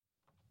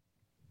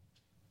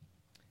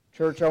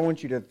Church, I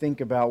want you to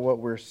think about what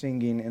we're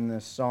singing in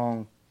this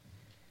song,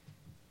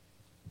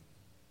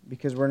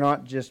 because we're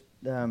not just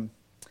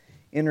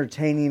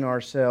entertaining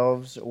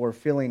ourselves or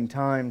filling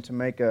time to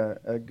make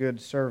a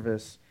good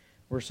service.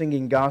 We're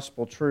singing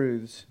gospel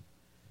truths.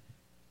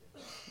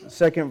 The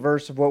second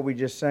verse of what we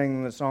just sang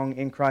in the song,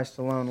 In Christ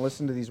Alone,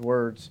 listen to these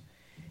words.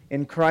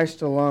 In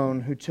Christ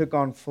alone, who took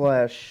on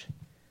flesh,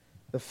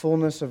 the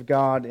fullness of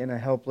God in a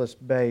helpless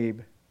babe,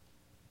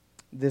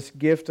 this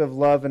gift of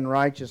love and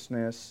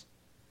righteousness,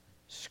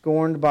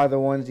 scorned by the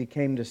ones He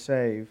came to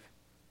save.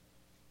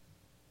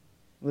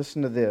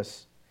 Listen to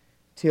this.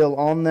 Till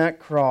on that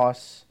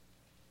cross,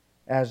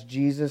 as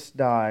Jesus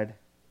died,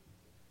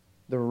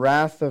 the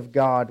wrath of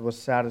God was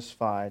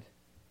satisfied,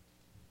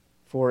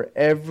 for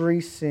every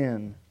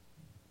sin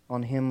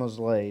on Him was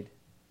laid.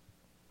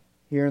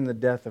 Here in the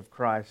death of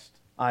Christ,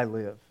 I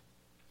live.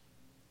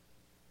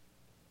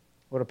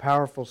 What a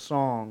powerful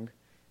song,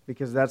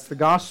 because that's the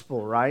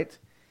gospel, right?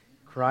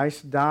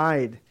 Christ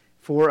died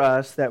for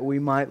us that we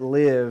might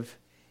live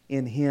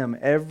in Him.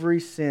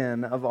 Every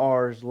sin of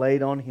ours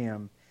laid on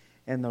Him,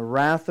 and the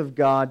wrath of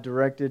God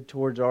directed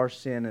towards our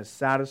sin is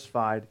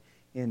satisfied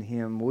in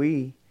Him.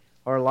 We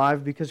are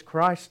alive because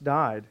Christ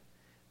died.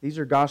 These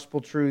are gospel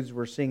truths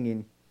we're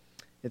singing.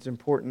 It's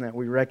important that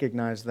we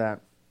recognize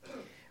that.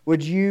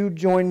 Would you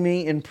join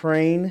me in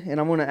praying? And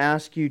I'm going to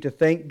ask you to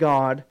thank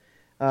God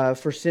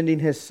for sending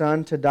His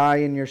Son to die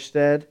in your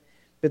stead,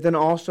 but then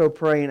also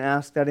pray and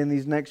ask that in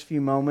these next few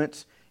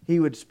moments He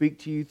would speak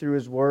to you through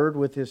His Word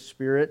with His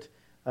Spirit,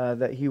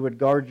 that He would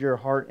guard your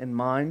heart and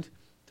mind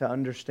to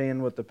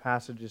understand what the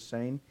passage is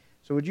saying.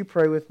 So would you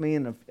pray with me?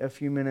 In a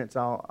few minutes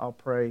I'll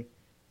pray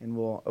and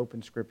we'll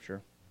open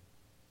Scripture.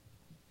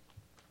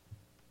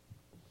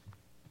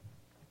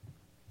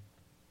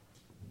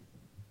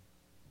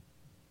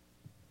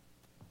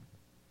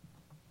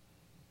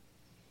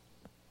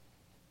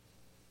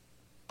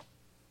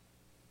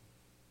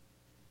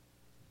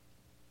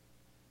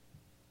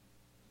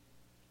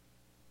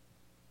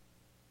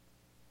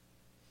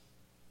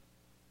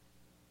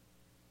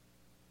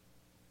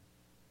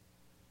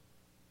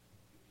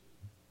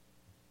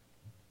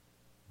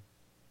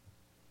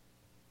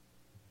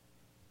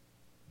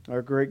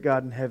 Our great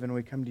God in heaven,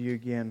 we come to You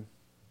again.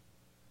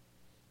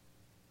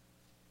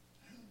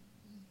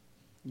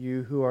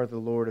 You who are the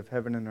Lord of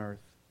heaven and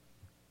earth.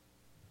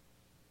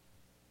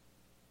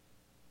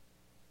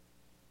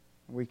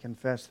 We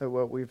confess that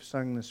what we've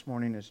sung this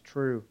morning is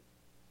true.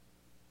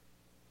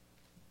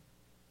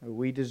 That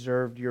we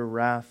deserved Your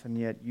wrath, and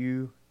yet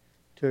You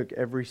took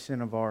every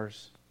sin of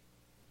ours.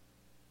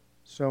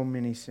 So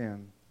many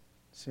sins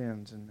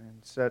and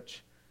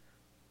such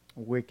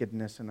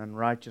wickedness and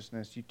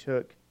unrighteousness You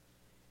took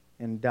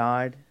and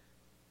died,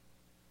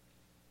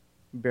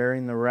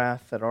 bearing the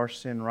wrath that our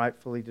sin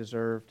rightfully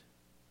deserved.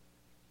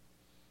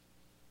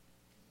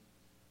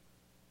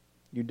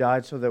 You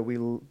died so that we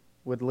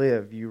would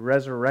live. You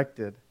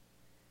resurrected,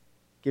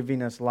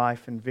 giving us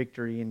life and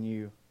victory in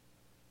You,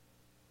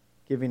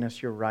 giving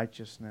us Your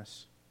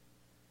righteousness.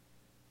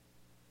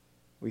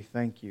 We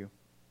thank You.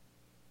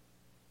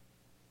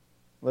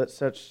 Let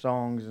such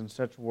songs and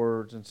such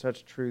words and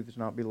such truths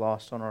not be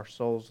lost on our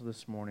souls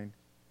this morning.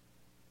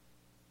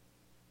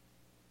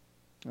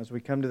 As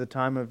we come to the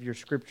time of Your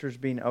Scriptures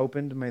being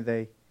opened, may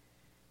they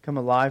come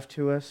alive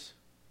to us.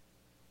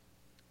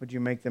 Would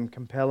You make them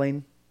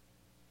compelling?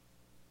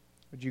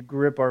 Would You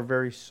grip our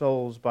very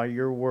souls by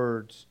Your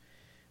words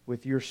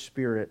with Your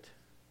Spirit?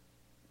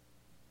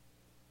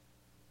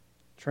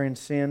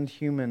 Transcend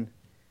human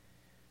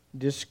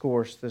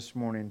discourse this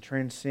morning.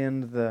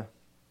 Transcend the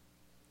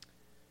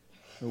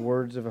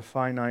words of a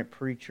finite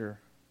preacher.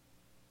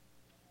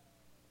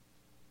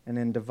 And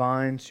in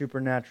divine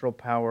supernatural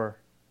power,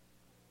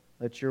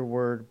 let Your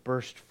Word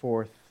burst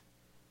forth,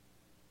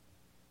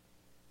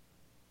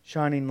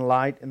 shining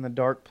light in the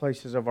dark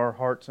places of our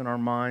hearts and our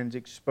minds,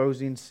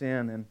 exposing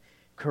sin and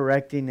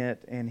correcting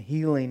it and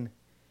healing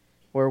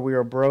where we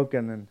are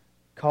broken, and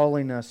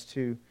calling us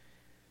to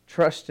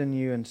trust in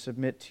You and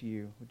submit to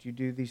You. Would You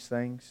do these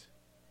things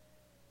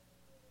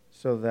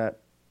so that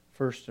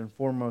first and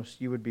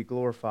foremost You would be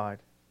glorified,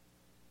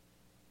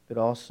 but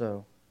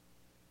also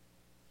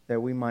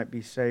that we might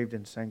be saved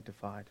and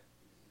sanctified.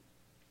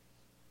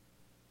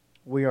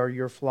 We are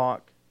Your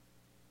flock.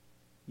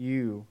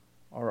 You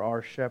are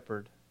our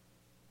shepherd.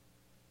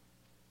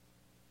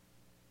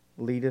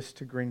 Lead us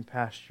to green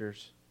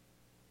pastures.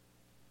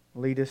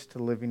 Lead us to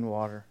living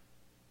water.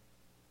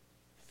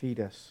 Feed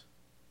us.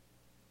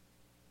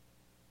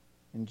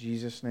 In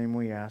Jesus' name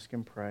we ask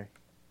and pray.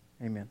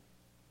 Amen.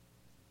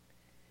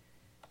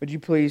 Would you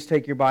please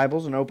take your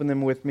Bibles and open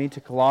them with me to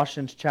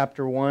Colossians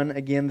chapter 1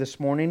 again this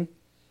morning?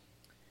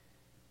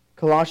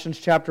 Colossians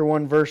chapter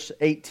 1 verse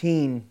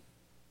 18.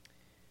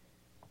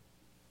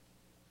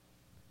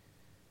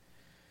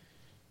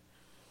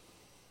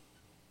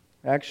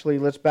 Actually,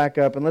 let's back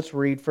up and let's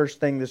read first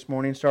thing this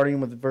morning, starting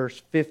with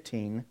verse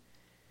 15.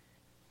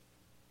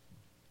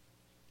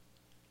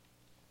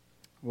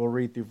 We'll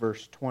read through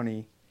verse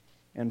 20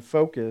 and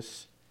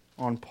focus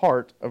on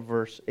part of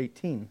verse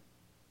 18.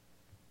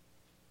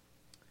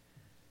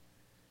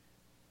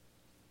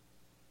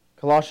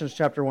 Colossians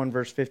chapter 1,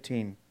 verse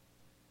 15.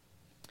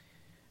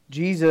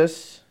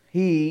 Jesus,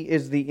 He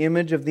is the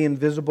image of the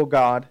invisible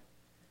God,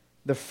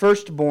 the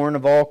firstborn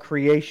of all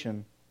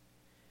creation.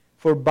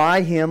 For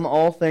by Him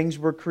all things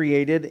were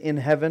created in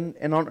heaven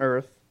and on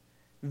earth,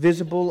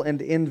 visible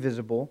and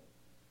invisible,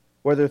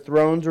 whether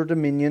thrones or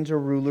dominions or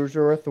rulers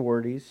or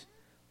authorities.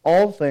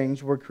 All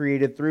things were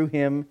created through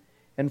Him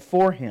and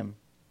for Him.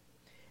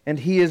 And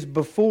He is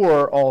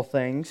before all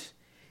things,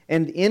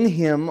 and in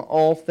Him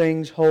all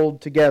things hold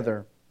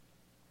together.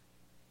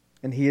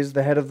 And He is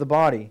the head of the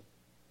body,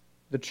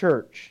 the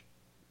church.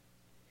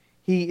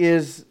 He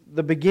is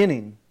the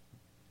beginning,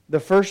 the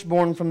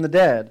firstborn from the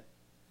dead,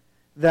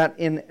 that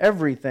in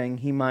everything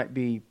He might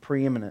be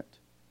preeminent.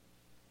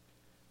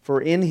 For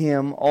in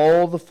Him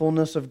all the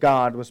fullness of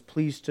God was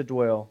pleased to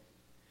dwell,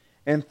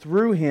 and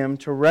through Him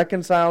to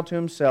reconcile to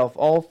Himself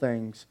all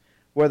things,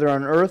 whether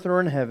on earth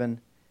or in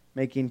heaven,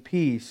 making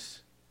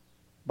peace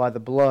by the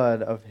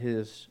blood of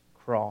His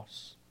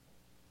cross.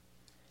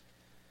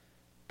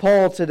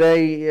 Paul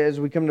today, as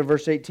we come to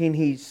verse 18,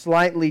 he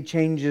slightly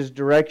changes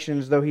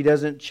directions, though he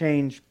doesn't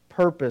change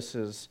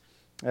purposes.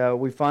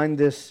 We find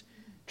this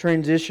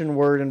transition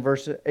word in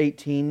verse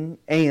 18,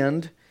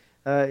 and.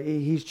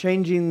 He's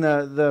changing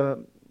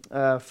the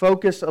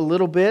focus a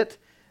little bit,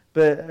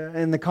 but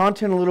and the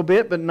content a little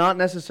bit, but not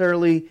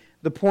necessarily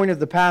the point of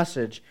the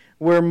passage.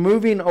 We're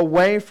moving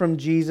away from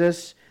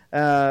Jesus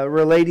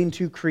relating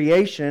to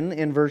creation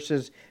in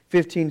verses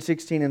 15,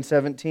 16, and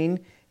 17,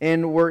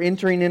 and we're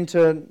entering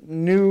into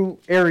new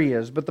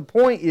areas. But the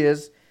point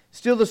is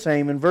still the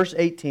same in verse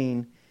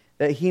 18,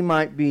 that He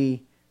might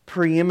be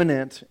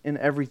preeminent in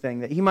everything,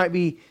 that He might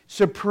be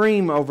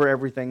supreme over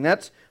everything.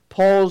 That's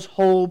Paul's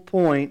whole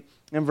point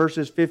in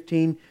verses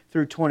 15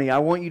 through 20. I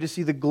want you to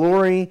see the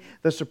glory,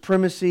 the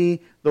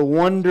supremacy, the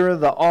wonder,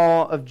 the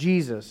awe of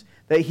Jesus.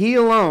 That He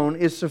alone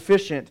is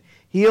sufficient.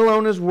 He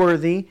alone is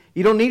worthy.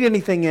 You don't need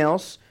anything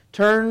else.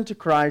 Turn to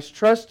Christ.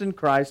 Trust in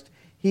Christ.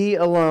 He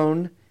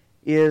alone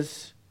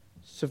is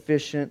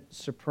sufficient,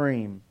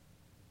 supreme.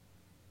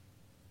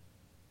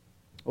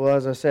 Well,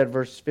 as I said,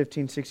 verses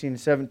 15, 16, and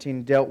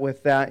 17 dealt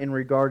with that in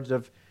regards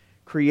of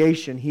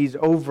creation. He's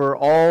over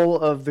all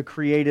of the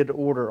created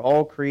order,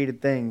 all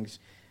created things.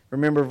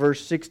 Remember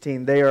verse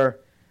 16, they are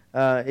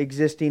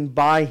existing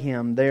by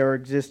Him, they are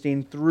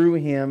existing through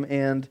Him,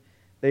 and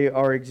they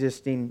are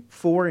existing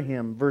for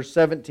Him. Verse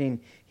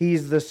 17,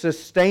 He's the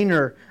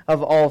sustainer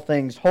of all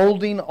things,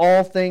 holding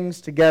all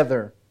things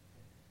together.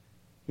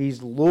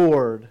 He's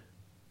Lord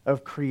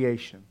of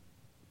creation.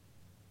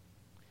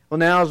 Well,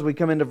 now as we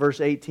come into verse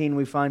 18,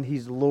 we find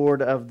He's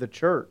Lord of the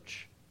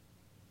church.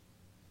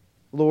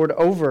 Lord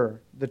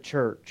over the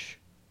church.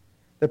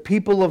 The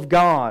people of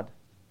God.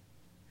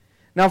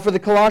 Now for the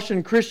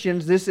Colossian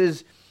Christians, this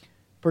is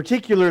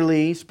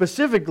particularly,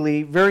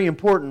 specifically, very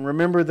important.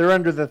 Remember, they're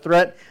under the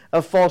threat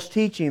of false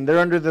teaching. They're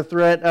under the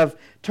threat of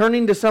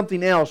turning to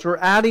something else or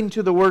adding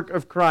to the work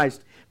of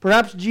Christ.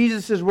 Perhaps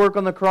Jesus' work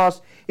on the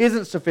cross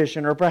isn't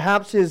sufficient, or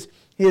perhaps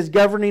His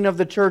governing of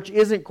the church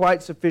isn't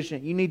quite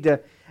sufficient. You need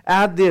to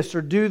add this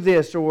or do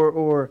this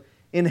or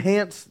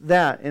enhance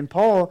that. And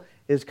Paul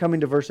is coming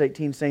to verse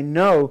 18 saying,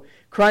 no,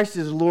 Christ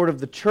is Lord of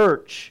the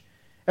church.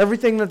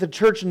 Everything that the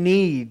church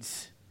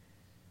needs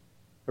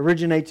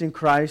originates in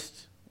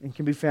Christ and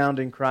can be found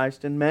in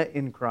Christ and met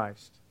in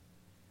Christ.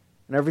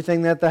 And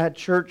everything that that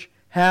church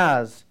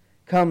has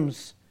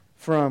comes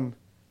from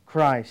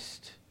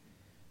Christ.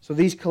 So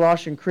these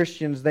Colossian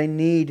Christians, they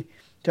need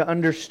to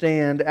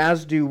understand,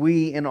 as do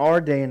we in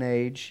our day and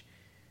age,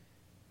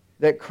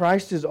 that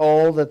Christ is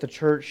all that the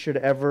church should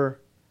ever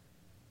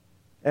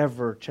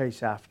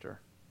chase after.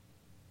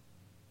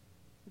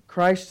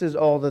 Christ is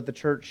all that the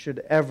church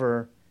should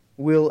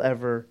will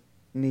ever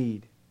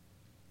need.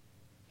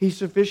 He's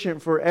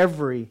sufficient for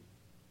every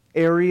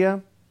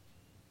area,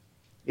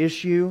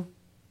 issue,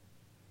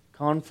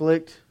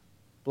 conflict,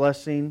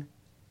 blessing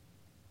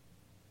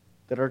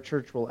that our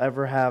church will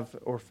ever have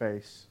or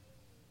face.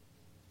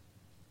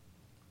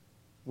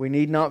 We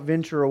need not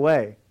venture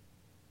away.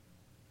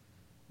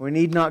 We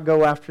need not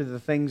go after the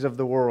things of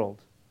the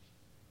world.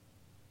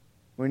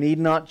 We need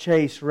not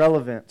chase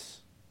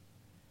relevance.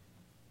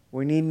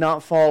 We need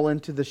not fall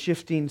into the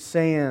shifting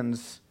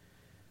sands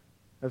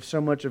of so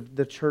much of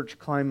the church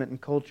climate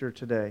and culture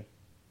today.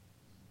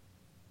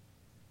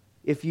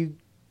 If you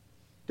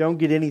don't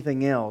get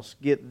anything else,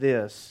 get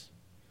this.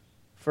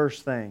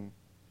 First thing,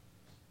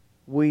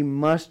 we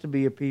must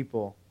be a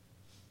people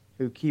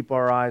who keep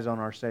our eyes on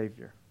our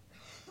Savior.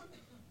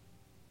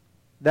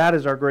 That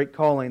is our great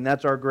calling.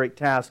 That's our great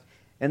task.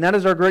 And that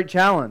is our great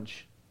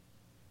challenge.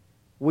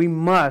 We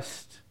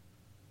must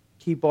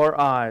keep our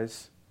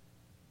eyes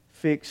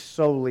fixed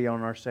solely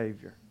on our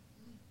Savior.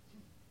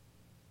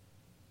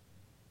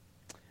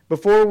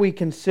 Before we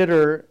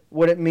consider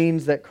what it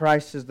means that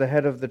Christ is the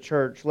head of the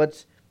church,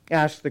 let's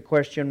ask the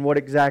question, what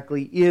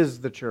exactly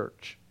is the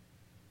church?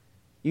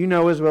 You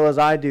know as well as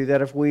I do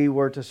that if we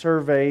were to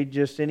survey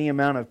just any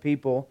amount of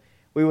people,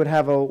 we would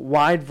have a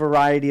wide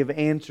variety of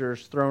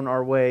answers thrown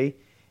our way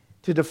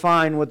to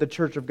define what the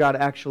church of God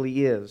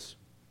actually is.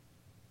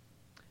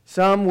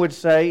 Some would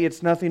say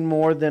it's nothing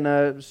more than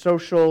a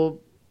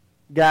social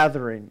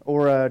gathering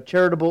or a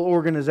charitable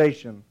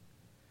organization.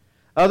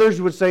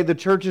 Others would say the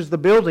church is the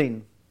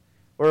building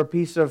or a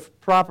piece of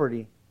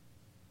property.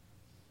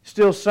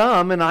 Still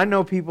some, and I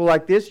know people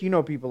like this, you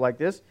know people like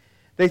this,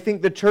 they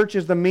think the church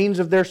is the means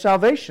of their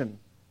salvation.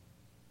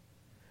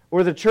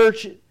 Or the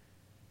church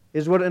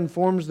is what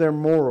informs their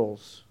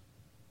morals.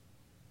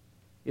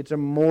 It's a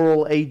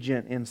moral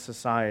agent in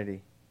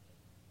society.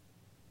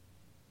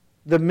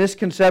 The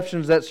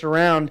misconceptions that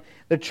surround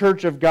the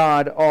church of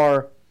God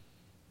are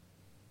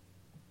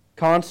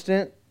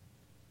constant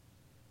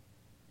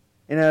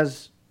and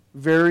as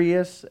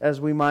various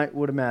as we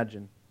would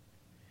imagine.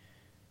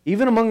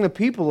 Even among the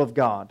people of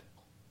God.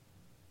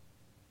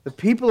 The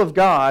people of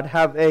God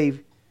have a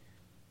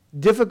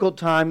difficult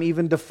time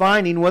even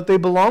defining what they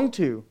belong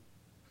to.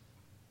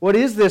 What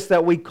is this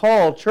that we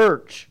call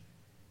church?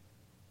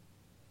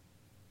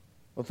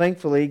 Well,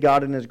 thankfully,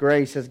 God in His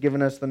grace has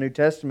given us the New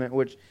Testament,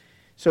 which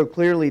so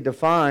clearly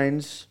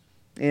defines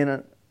in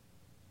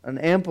an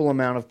ample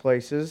amount of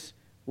places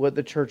what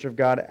the church of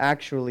God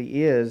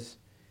actually is.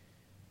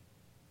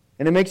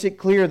 And it makes it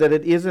clear that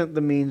it isn't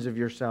the means of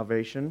your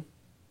salvation.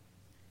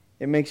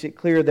 It makes it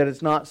clear that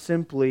it's not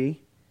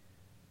simply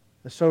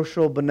a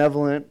social,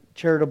 benevolent,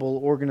 charitable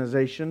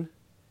organization.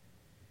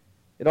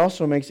 It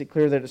also makes it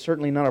clear that it's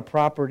certainly not a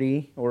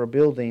property or a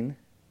building.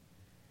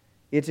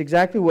 It's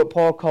exactly what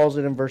Paul calls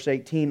it in verse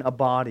 18, a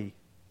body.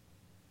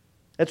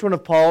 That's one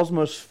of Paul's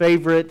most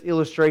favorite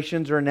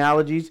illustrations or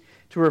analogies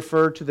to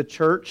refer to the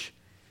church.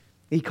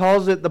 He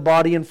calls it the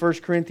body in 1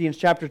 Corinthians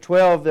chapter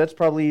 12. That's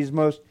probably his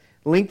most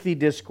lengthy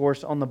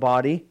discourse on the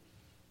body,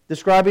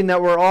 describing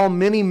that we're all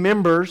many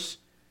members,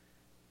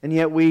 and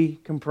yet we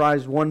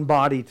comprise one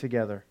body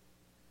together.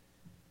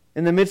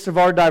 In the midst of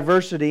our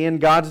diversity and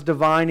God's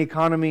divine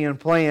economy and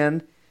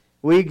plan,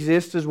 we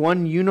exist as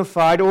one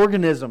unified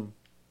organism.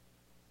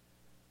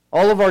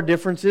 All of our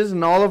differences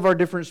and all of our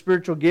different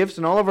spiritual gifts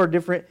and all of our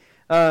different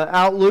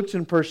outlooks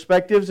and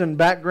perspectives and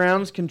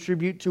backgrounds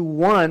contribute to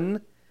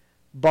one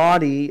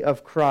body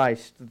of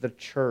Christ, the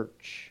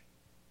church.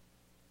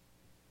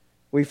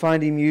 We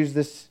find him use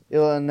this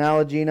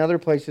analogy in other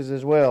places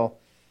as well.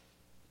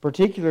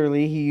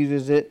 Particularly, he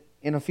uses it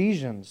in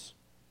Ephesians.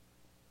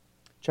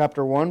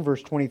 Chapter 1,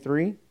 verse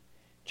 23.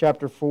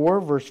 Chapter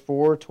 4, verse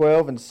 4,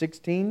 12, and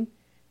 16.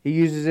 He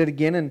uses it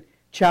again in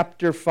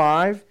chapter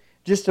 5.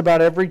 Just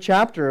about every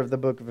chapter of the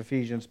book of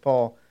Ephesians,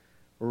 Paul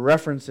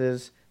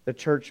references the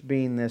church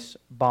being this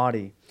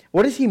body.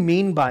 What does he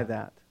mean by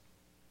that?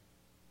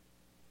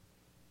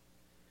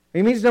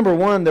 He means, number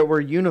one, that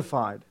we're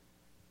unified.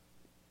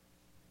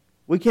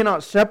 We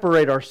cannot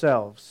separate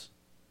ourselves.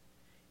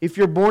 If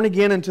you're born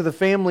again into the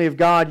family of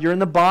God, you're in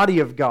the body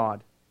of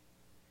God.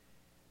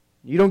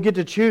 You don't get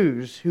to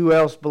choose who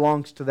else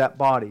belongs to that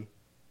body.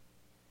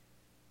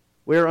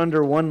 We're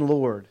under one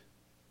Lord.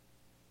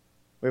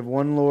 We have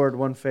one Lord,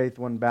 one faith,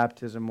 one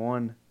baptism,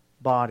 one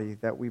body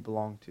that we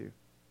belong to.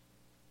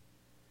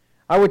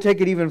 I would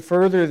take it even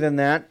further than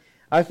that.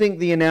 I think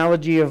the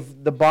analogy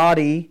of the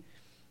body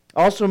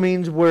also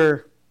means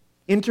we're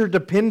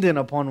interdependent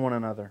upon one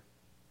another.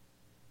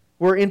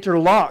 We're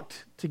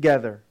interlocked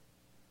together.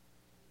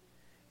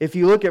 If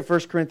you look at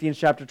 1 Corinthians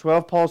chapter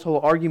 12, Paul's whole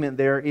argument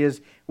there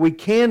is we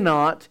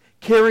cannot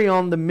carry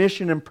on the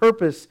mission and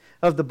purpose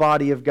of the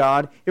body of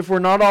God if we're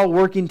not all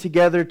working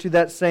together to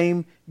that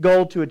same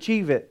goal to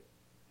achieve it.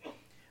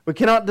 We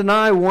cannot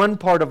deny one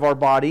part of our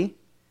body.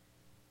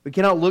 We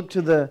cannot look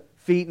to the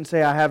feet and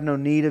say, I have no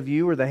need of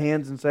you, or the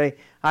hands and say,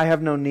 I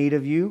have no need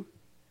of you.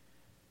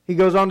 He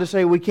goes on to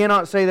say we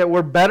cannot say that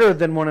we're better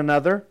than one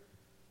another,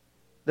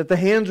 that the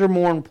hands are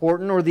more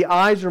important or the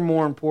eyes are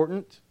more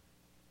important.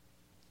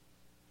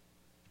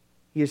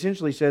 He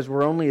essentially says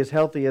we're only as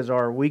healthy as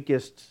our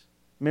weakest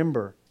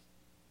member.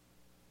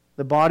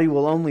 The body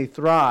will only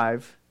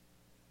thrive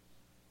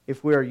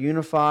if we are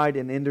unified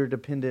and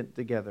interdependent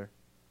together,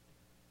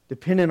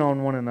 dependent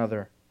on one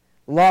another,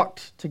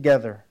 locked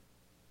together.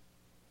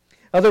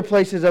 Other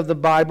places of the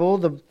Bible,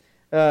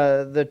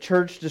 the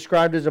church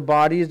described as a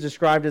body is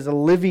described as a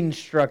living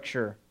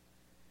structure,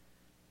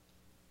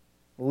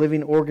 a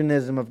living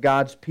organism of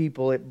God's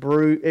people. It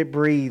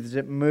breathes,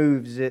 it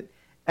moves, it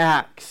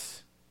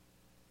acts.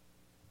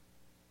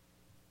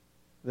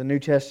 The New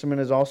Testament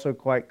is also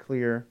quite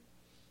clear.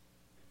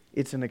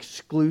 It's an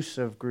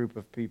exclusive group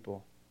of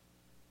people.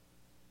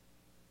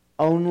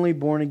 Only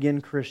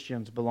born-again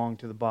Christians belong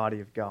to the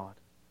body of God.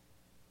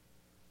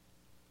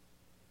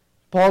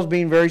 Paul's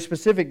being very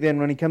specific then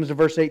when he comes to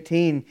verse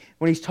 18,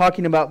 when he's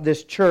talking about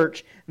this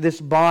church, this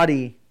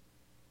body.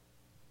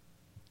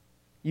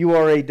 You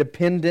are a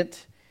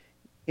dependent,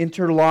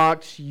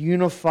 interlocked,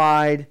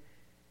 unified,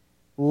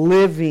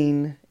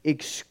 living,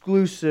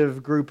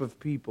 exclusive group of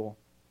people.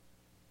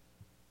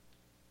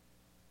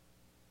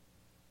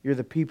 You're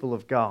the people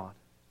of God.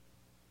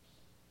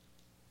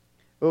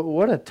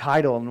 What a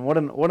title and what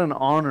an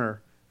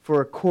honor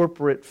for a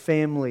corporate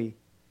family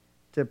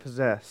to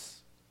possess.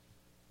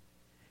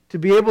 To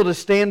be able to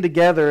stand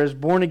together as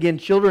born-again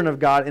children of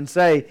God and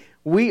say,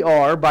 we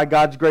are, by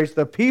God's grace,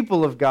 the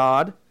people of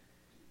God,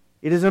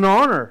 it is an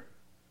honor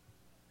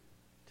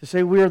to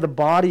say we are the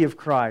body of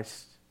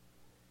Christ.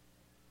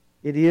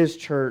 It is,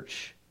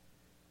 church,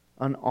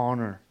 an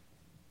honor.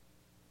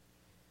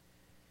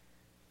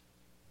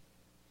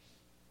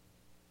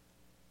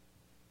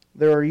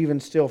 There are even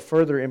still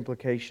further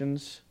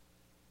implications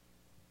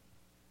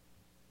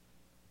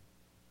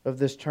of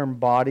this term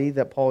body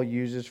that Paul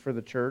uses for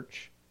the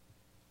church.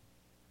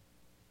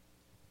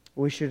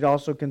 We should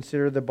also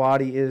consider the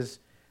body is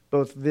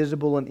both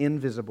visible and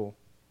invisible,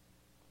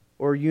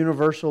 or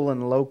universal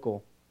and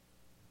local.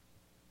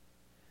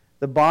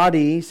 The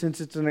body,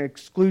 since it's an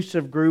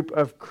exclusive group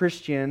of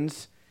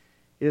Christians,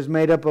 it is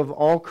made up of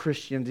all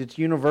Christians. It's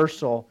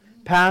universal,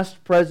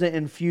 past, present,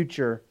 and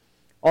future.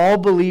 All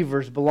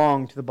believers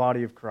belong to the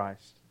body of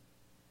Christ.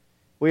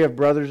 We have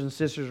brothers and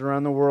sisters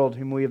around the world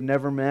whom we have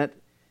never met,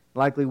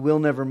 likely will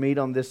never meet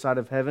on this side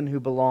of heaven, who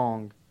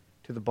belong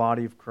to the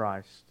body of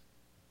Christ.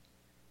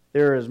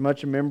 They're as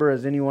much a member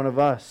as any one of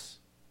us.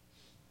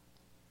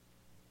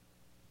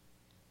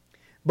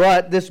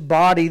 But this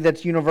body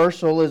that's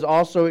universal is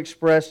also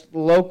expressed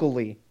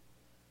locally.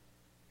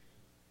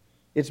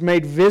 It's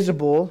made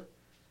visible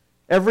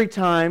every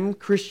time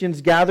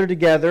Christians gather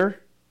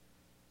together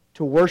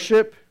to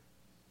worship,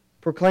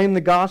 proclaim the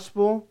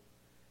gospel,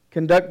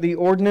 conduct the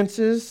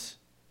ordinances.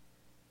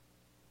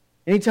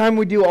 Anytime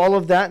we do all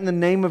of that in the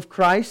name of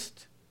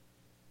Christ,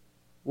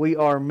 we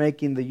are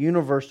making the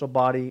universal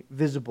body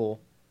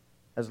visible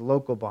as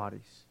local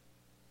bodies.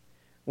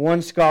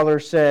 One scholar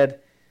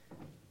said,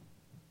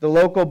 the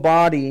local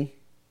body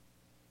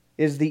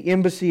is the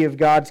embassy of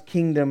God's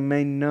kingdom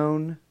made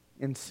known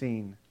and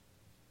seen.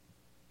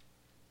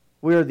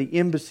 We are the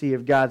embassy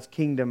of God's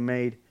kingdom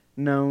made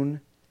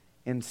known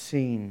and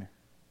seen.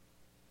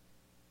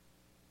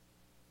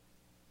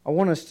 I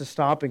want us to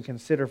stop and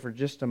consider for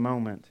just a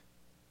moment,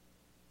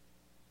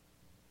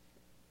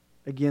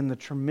 again, the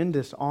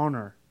tremendous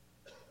honor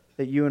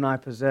that you and I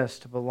possess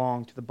to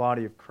belong to the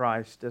body of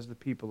Christ as the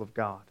people of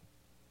God.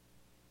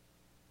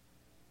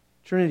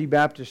 Trinity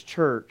Baptist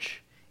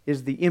Church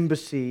is the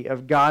embassy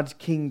of God's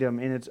kingdom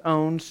in its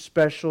own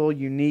special,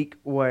 unique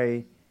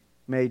way,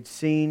 made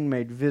seen,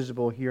 made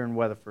visible here in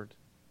Weatherford.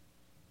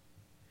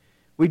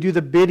 We do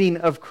the bidding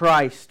of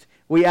Christ.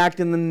 We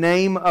act in the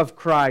name of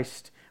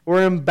Christ.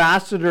 We're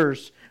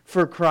ambassadors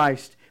for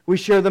Christ. We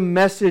share the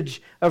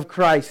message of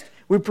Christ.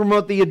 We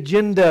promote the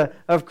agenda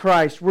of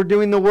Christ. We're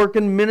doing the work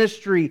and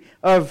ministry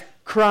of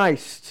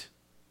Christ.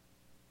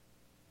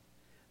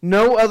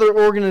 No other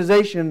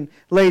organization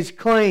lays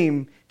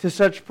claim to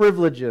such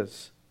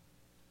privileges.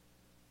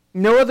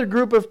 No other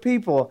group of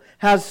people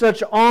has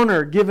such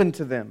honor given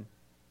to them.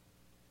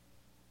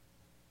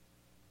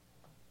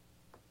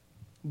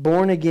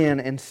 Born again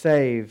and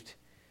saved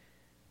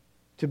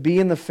to be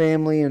in the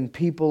family and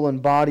people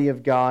and body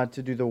of God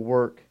to do the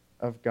work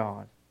of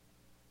God.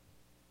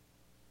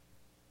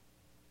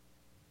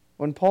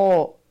 When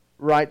Paul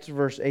writes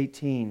verse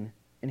 18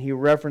 and he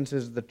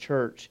references the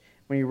church,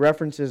 when he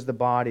references the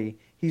body,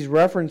 he's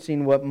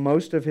referencing what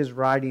most of his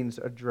writings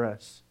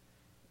address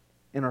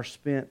and are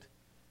spent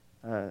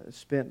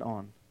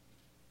on.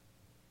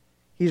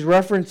 He's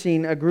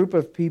referencing a group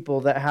of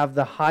people that have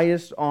the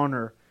highest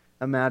honor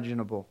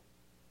imaginable.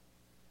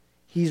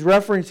 He's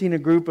referencing a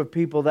group of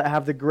people that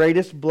have the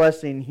greatest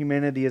blessing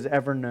humanity has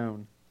ever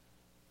known.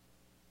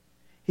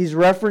 He's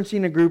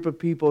referencing a group of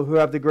people who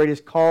have the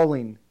greatest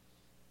calling,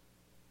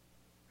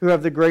 who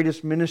have the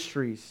greatest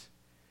ministries,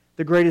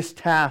 the greatest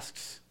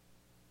tasks,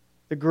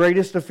 the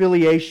greatest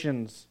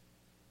affiliations.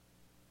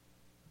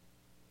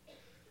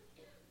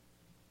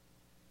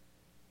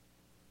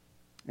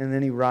 And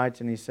then he writes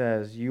and he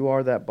says, you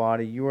are that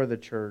body, you are the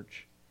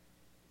church,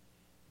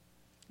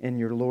 and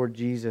your Lord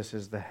Jesus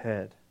is the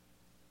head.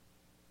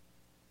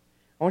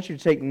 I want you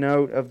to take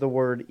note of the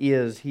word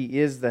is. He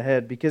is the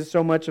head, because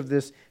so much of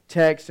this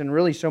text and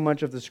really so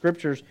much of the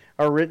Scriptures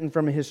are written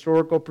from a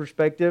historical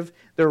perspective.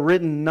 They're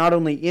written not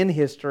only in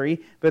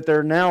history, but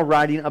they're now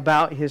writing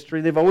about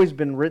history. They've always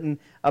been written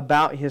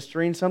about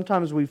history, and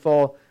sometimes we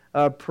fall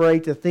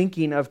prey to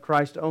thinking of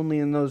Christ only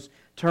in those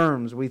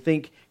terms. We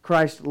think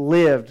Christ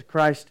lived,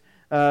 Christ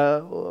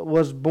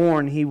was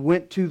born, He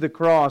went to the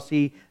cross,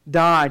 He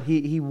died,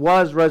 He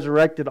was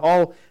resurrected,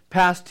 all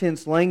past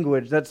tense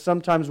language. That's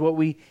sometimes what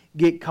we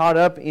get caught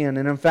up in.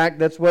 And in fact,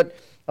 that's what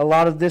a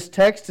lot of this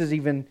text is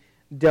even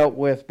dealt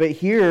with. But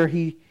here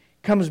he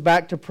comes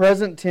back to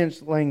present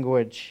tense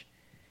language.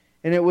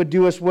 And it would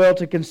do us well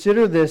to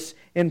consider this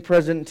in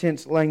present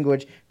tense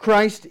language.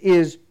 Christ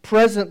is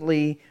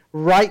presently,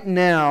 right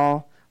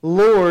now,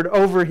 Lord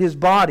over His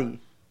body.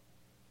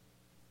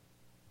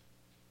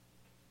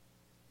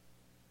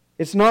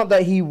 It's not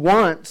that He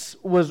once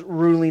was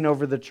ruling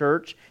over the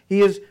church.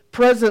 He is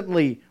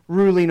presently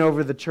ruling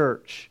over the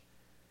church.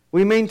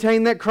 We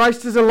maintain that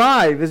Christ is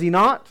alive, is He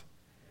not?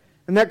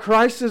 And that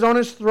Christ is on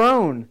His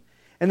throne.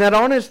 And that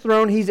on His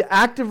throne He's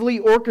actively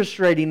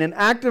orchestrating and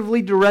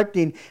actively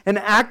directing and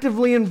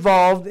actively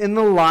involved in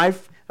the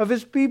life of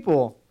His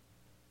people.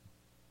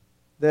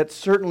 That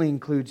certainly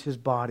includes His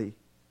body.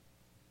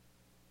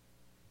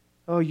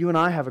 Oh, you and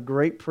I have a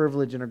great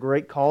privilege and a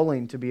great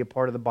calling to be a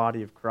part of the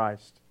body of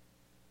Christ.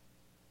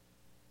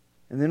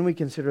 And then we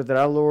consider that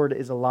our Lord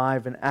is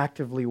alive and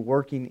actively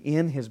working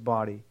in His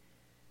body.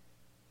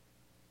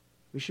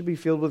 We should be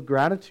filled with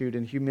gratitude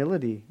and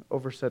humility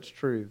over such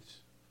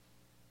truths.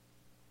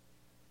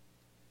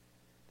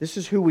 This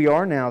is who we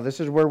are now. This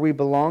is where we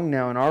belong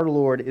now. And our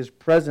Lord is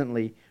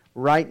presently,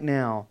 right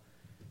now,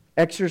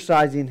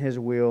 exercising His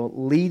will,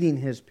 leading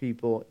His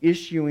people,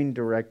 issuing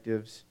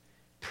directives,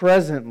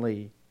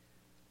 presently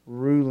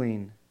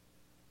ruling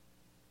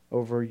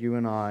over you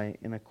and I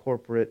in a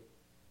corporate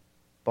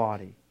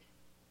body.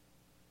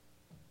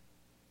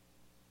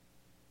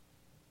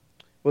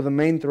 Well, the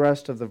main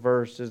thrust of the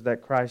verse is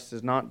that Christ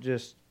is not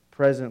just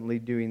presently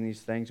doing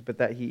these things, but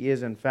that He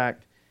is, in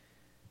fact,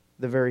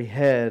 the very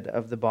head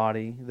of the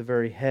body, the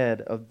very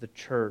head of the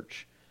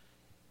church.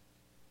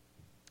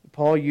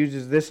 Paul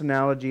uses this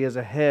analogy as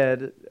a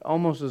head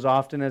almost as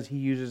often as he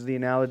uses the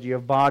analogy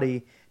of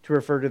body to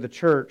refer to the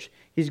church.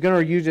 He's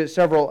going to use it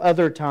several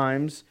other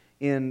times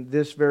in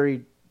this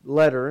very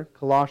letter,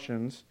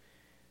 Colossians.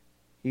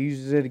 He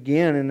uses it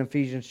again in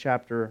Ephesians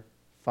chapter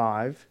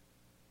 5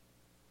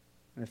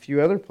 and a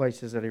few other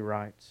places that he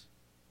writes.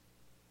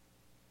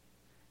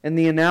 And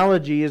the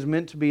analogy is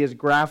meant to be as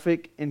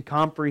graphic and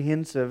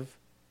comprehensive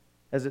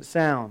as it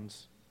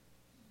sounds.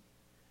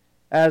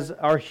 As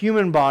our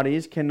human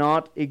bodies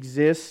cannot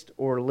exist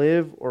or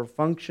live or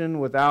function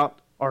without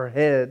our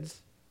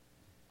heads,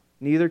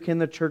 neither can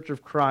the church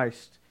of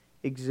Christ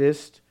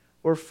exist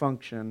or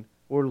function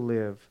or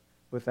live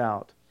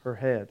without her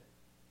head.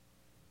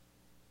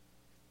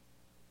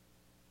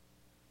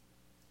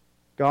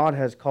 God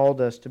has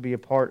called us to be a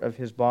part of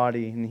His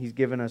body, and He's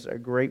given us a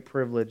great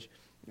privilege,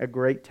 a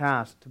great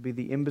task to be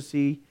the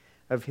embassy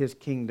of His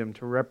kingdom,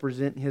 to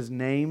represent His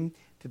name,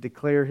 to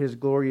declare His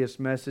glorious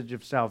message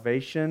of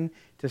salvation,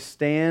 to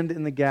stand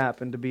in the gap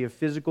and to be a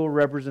physical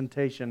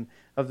representation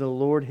of the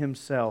Lord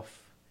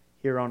Himself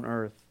here on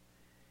earth.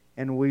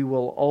 And we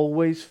will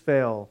always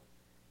fail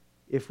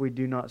if we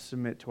do not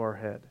submit to our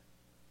head.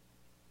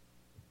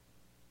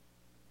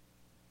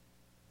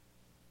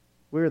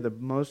 We're the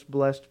most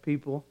blessed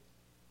people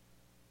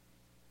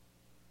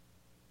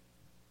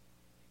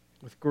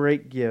with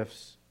great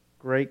gifts,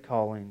 great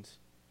callings.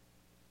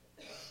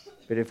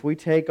 But if we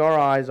take our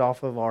eyes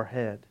off of our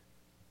head,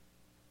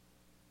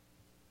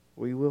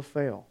 we will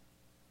fail.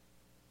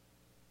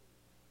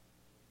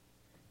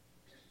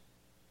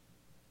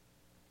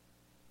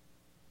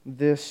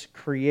 This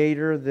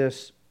Creator,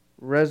 this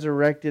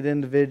resurrected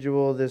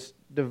individual, this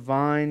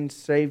divine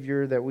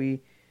Savior that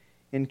we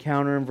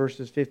encounter in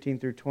verses 15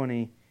 through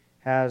 20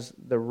 has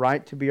the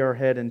right to be our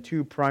head in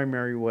two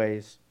primary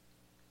ways.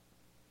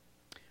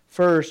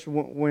 First,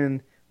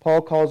 when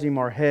Paul calls Him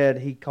our head,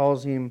 he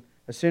calls Him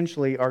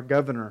essentially our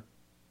governor,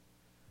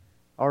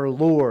 our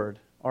Lord,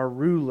 our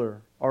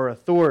ruler, our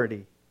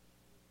authority.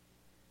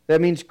 That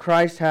means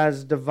Christ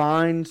has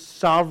divine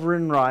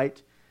sovereign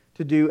right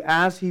to do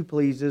as He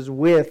pleases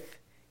with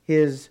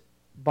His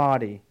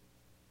body.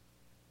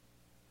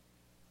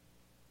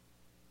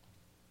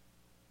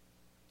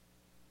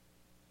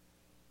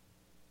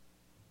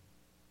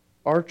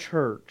 Our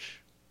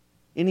church,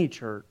 any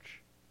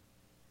church,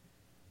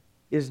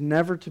 is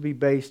never to be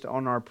based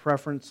on our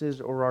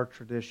preferences or our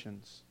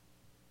traditions.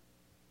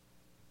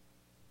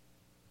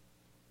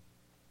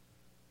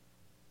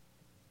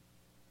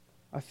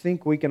 I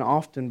think we can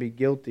often be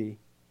guilty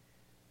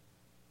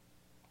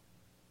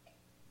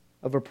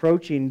of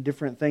approaching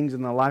different things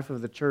in the life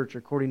of the church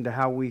according to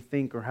how we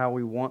think or how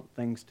we want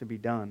things to be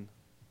done.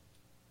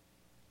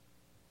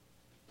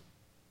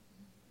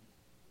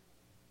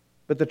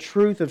 But the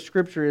truth of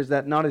Scripture is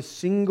that not a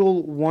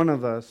single one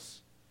of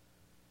us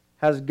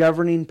has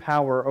governing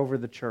power over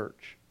the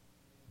church.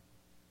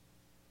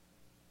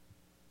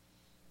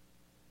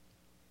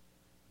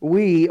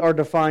 We are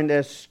defined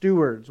as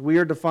stewards. We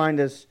are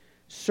defined as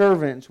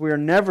servants. We are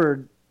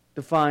never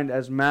defined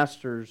as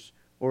masters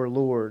or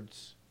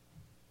lords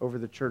over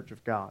the church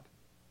of God.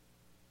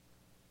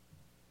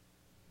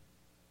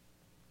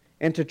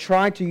 And to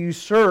try to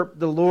usurp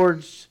the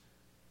Lord's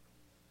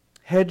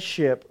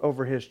headship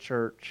over His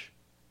church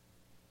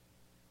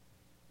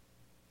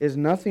is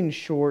nothing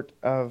short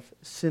of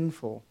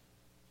sinful.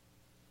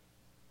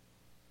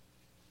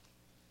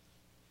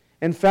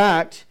 In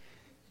fact,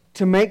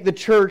 to make the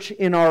church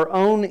in our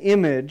own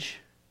image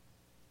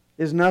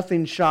is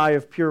nothing shy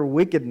of pure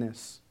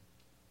wickedness.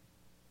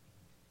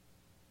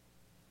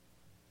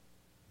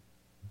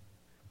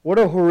 What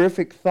a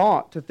horrific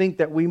thought to think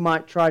that we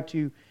might try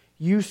to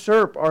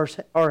usurp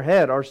our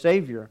head, our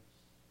Savior.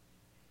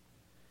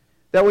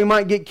 That we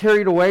might get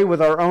carried away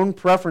with our own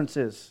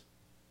preferences,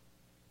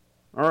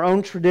 our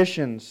own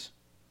traditions.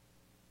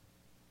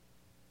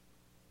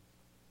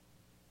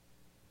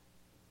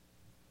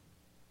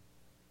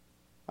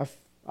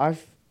 I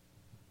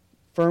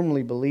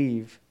firmly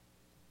believe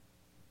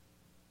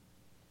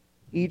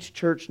each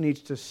church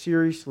needs to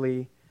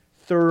seriously,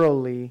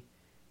 thoroughly,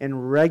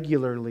 and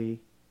regularly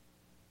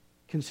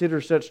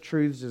consider such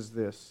truths as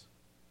this.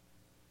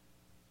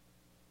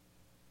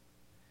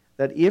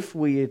 that if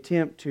we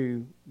attempt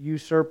to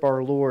usurp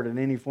our Lord in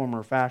any form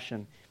or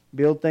fashion,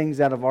 build things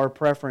out of our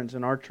preference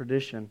and our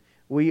tradition,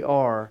 we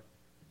are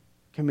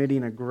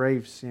committing a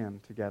grave sin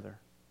together.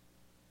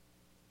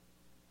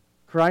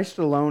 Christ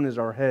alone is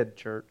our head,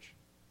 church.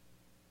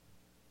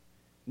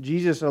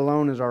 Jesus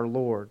alone is our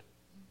Lord.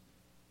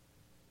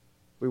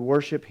 We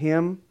worship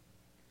Him.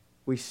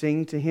 We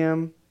sing to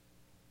Him.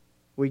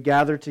 We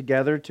gather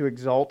together to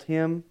exalt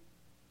Him.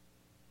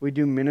 We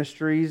do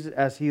ministries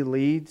as He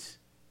leads.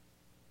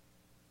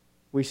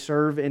 We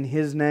serve in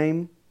His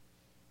name.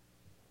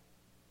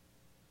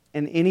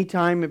 And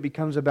anytime it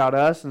becomes about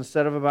us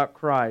instead of about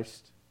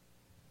Christ,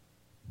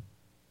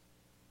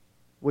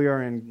 we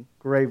are in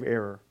grave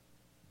error.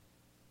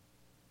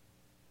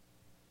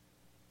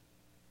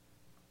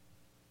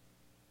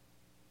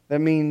 That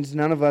means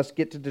none of us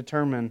get to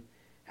determine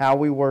how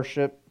we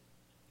worship.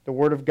 The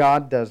Word of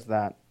God does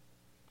that.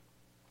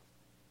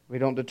 We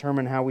don't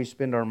determine how we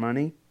spend our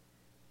money.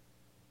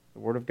 The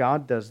Word of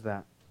God does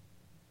that.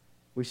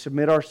 We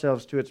submit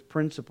ourselves to its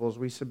principles.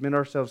 We submit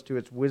ourselves to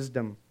its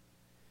wisdom.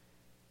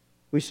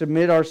 We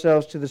submit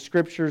ourselves to the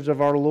Scriptures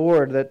of our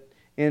Lord that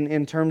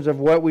in terms of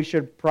what we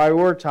should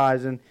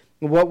prioritize and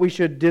what we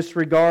should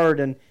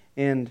disregard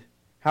and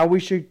how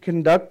we should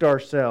conduct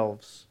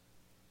ourselves.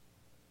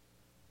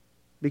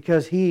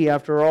 Because He,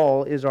 after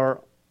all, is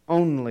our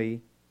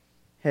only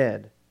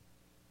head.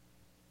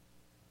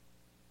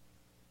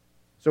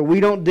 So we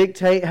don't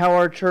dictate how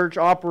our church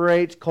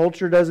operates.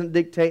 Culture doesn't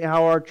dictate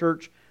how our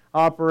church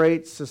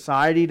operates.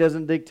 Society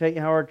doesn't dictate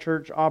how our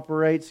church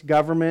operates.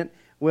 Government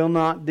will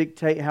not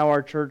dictate how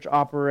our church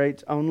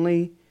operates.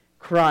 Only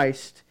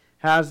Christ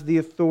has the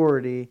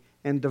authority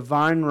and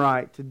divine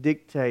right to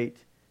dictate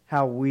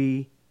how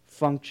we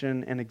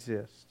function and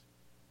exist.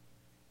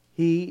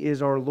 He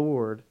is our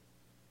Lord,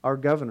 our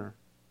governor.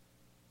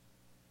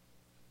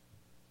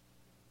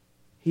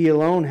 He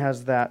alone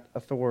has that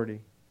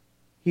authority.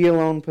 He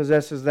alone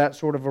possesses that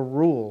sort of a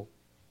rule.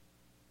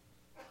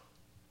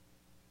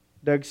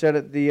 Doug said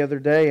it the other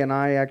day, and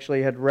I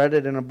actually had read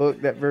it in a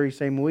book that very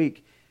same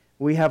week.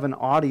 We have an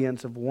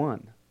audience of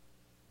one.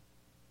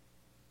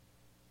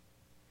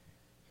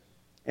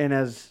 And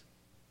as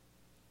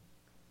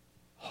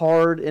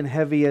hard and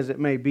heavy as it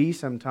may be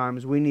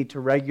sometimes, we need to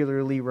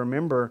regularly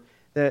remember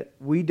that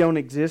we don't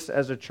exist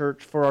as a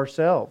church for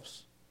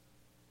ourselves.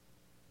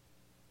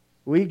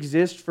 We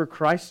exist for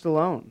Christ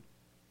alone.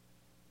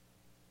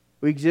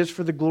 We exist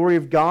for the glory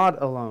of God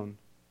alone.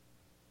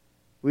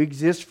 We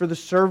exist for the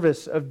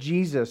service of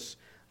Jesus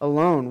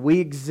alone. We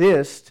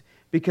exist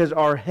because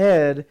our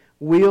head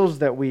wills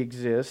that we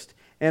exist,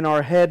 and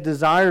our head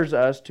desires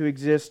us to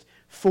exist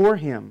for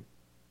Him.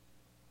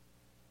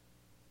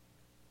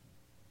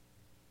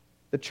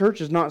 The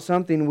church is not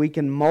something we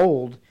can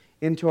mold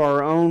into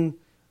our own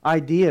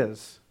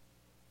ideas.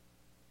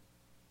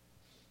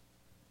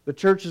 The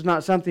church is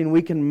not something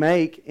we can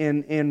make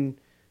and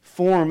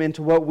form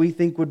into what we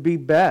think would be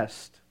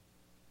best.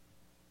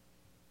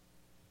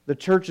 The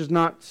church is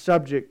not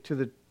subject to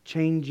the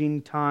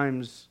changing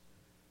times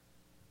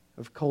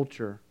of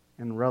culture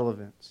and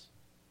relevance.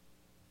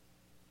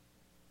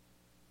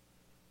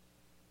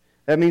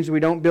 That means we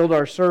don't build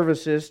our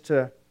services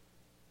to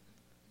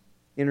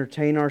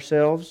entertain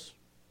ourselves.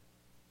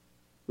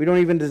 We don't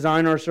even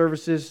design our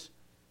services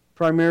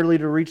primarily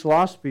to reach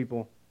lost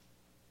people.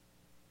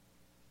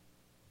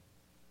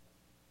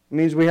 It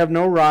means we have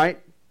no right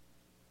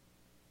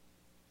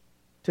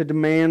to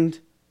demand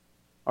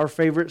our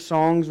favorite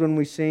songs when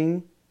we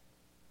sing.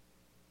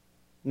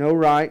 No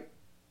right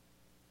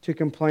to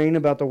complain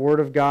about the Word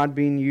of God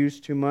being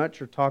used too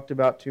much or talked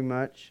about too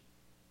much.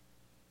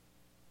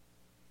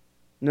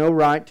 No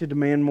right to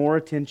demand more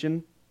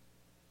attention.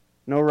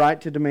 No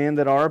right to demand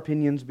that our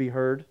opinions be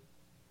heard.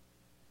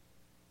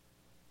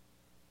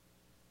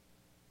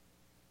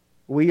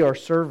 We are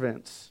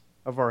servants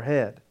of our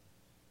head.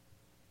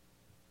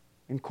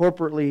 And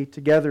corporately,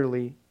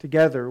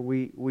 together,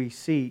 we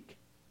seek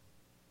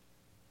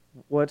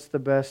what's the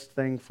best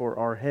thing for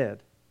our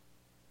head.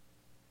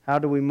 How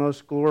do we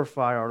most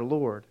glorify our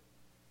Lord?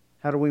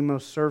 How do we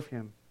most serve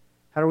Him?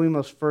 How do we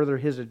most further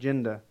His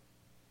agenda?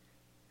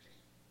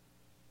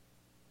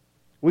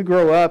 We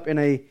grow up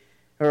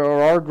or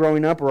are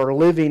growing up or are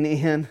living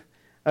in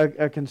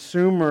a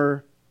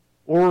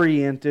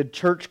consumer-oriented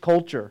church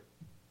culture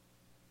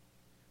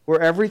where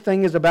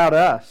everything is about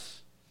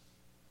us.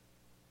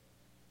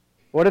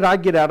 What did I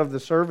get out of the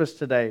service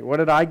today? What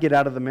did I get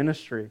out of the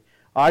ministry?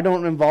 I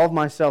don't involve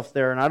myself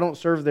there and I don't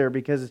serve there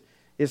because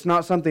it's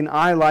not something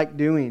I like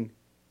doing.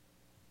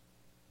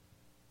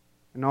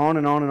 And on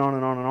and on and on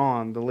and on and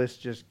on. The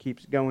list just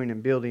keeps going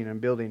and building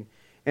and building.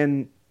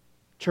 And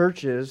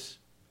churches,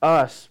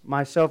 us,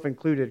 myself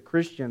included,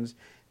 Christians,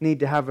 need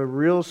to have a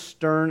real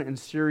stern and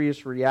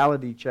serious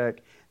reality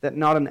check that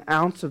not an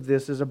ounce of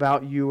this is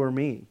about you or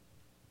me.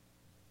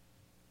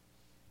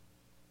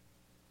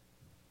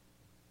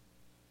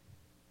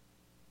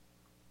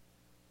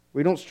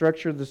 We don't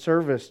structure the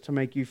service to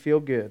make you feel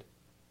good.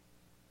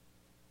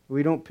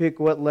 We don't pick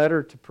what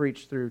letter to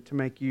preach through to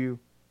make you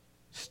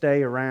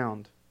stay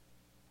around.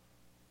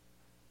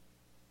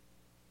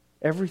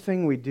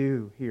 Everything we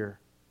do here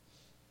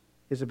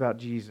is about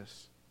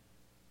Jesus.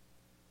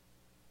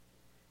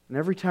 And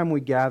every time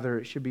we gather,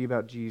 it should be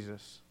about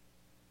Jesus.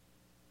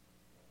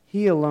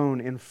 He alone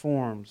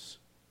informs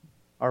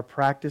our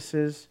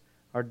practices,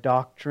 our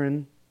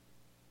doctrine,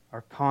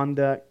 our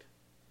conduct.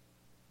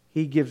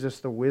 He gives us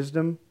the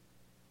wisdom.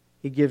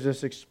 He gives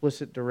us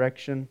explicit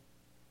direction.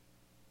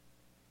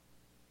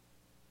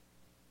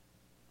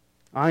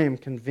 I am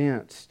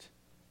convinced,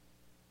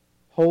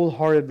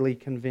 wholeheartedly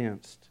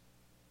convinced,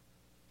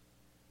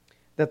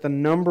 that the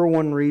number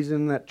one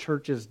reason that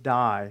churches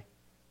die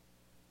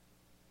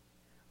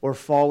or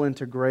fall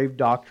into grave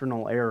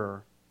doctrinal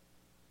error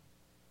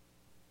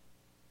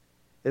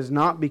is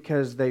not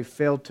because they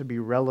failed to be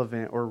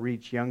relevant or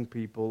reach young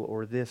people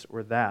or this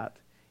or that.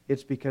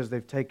 It's because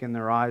they've taken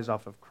their eyes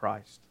off of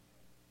Christ.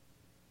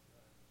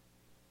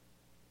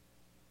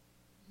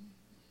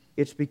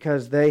 It's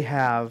because they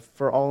have,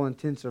 for all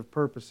intents and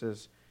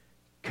purposes,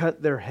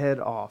 cut their head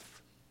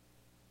off,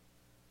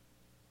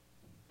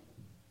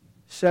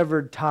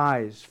 severed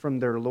ties from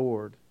their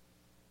Lord.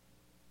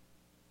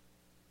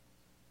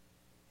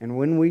 And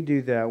when we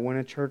do that, when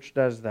a church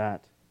does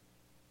that,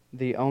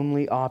 the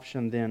only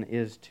option then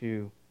is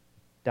to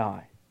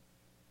die.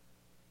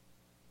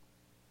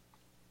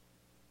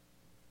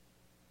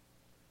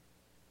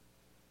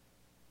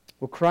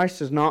 Well,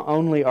 Christ is not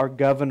only our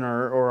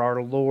governor or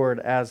our Lord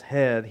as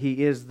head.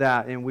 He is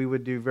that, and we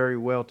would do very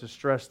well to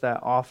stress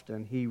that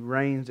often. He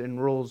reigns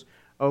and rules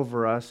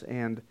over us,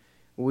 and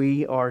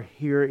we are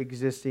here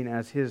existing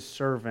as His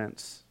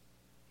servants,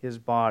 His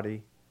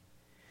body.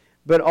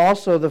 But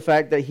also the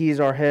fact that He's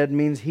our head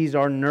means He's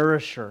our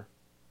nourisher.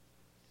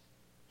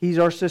 He's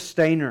our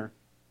sustainer.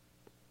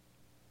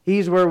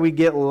 He's where we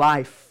get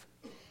life.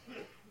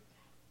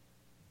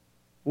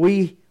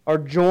 We are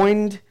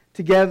joined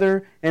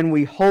together and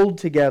we hold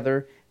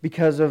together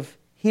because of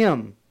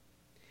Him.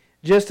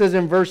 Just as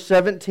in verse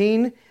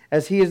 17,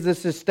 as He is the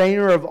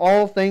sustainer of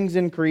all things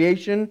in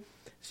creation,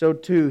 so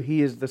too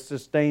He is the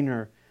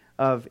sustainer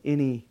of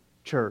any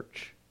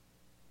church.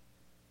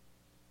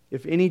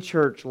 If any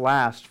church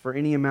lasts for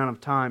any amount of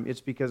time,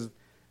 it's because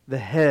the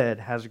head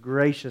has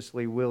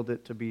graciously willed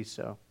it to be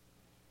so.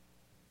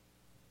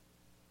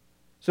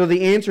 So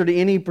the answer to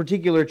any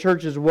particular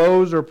church's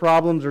woes or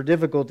problems or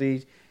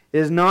difficulties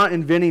is not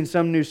inventing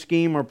some new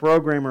scheme or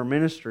program or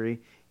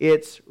ministry.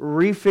 It's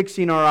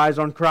refixing our eyes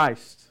on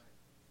Christ.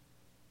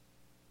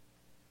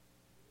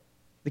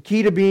 The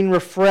key to being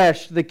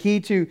refreshed, the key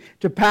to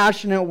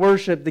passionate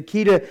worship, the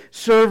key to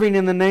serving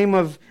in the name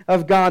of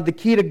God, the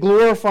key to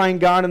glorifying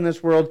God in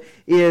this world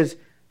is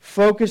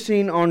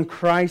focusing on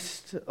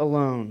Christ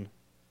alone.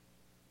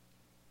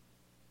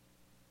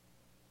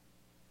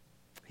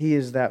 He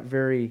is that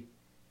very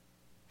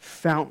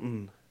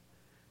fountain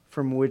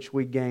from which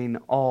we gain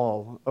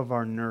all of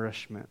our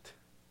nourishment.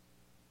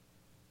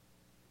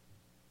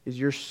 Is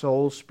your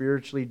soul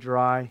spiritually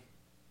dry?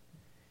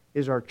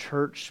 Is our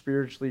church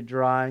spiritually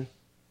dry?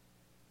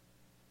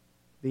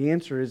 The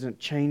answer isn't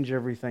change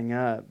everything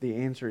up. The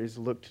answer is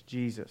look to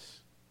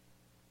Jesus.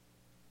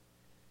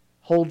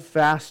 Hold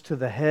fast to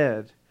the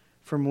head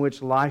from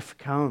which life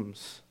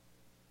comes.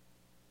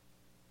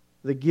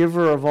 The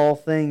giver of all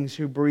things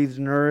who breathes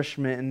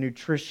nourishment and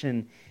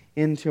nutrition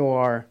into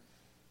our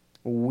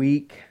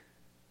weak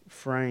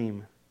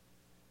frame.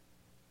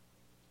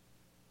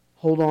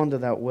 Hold on to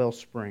that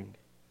wellspring.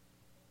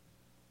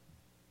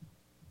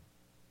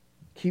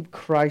 Keep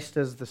Christ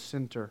as the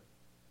center.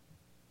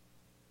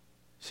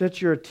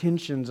 Set your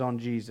attentions on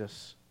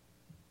Jesus.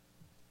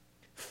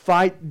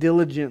 Fight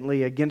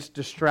diligently against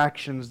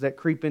distractions that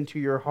creep into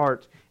your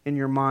heart and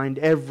your mind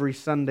every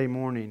Sunday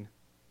morning.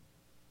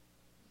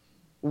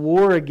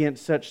 War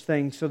against such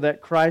things so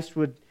that Christ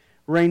would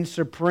reign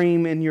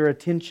supreme in your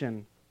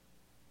attention.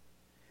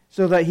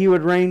 So that He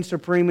would reign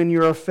supreme in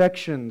your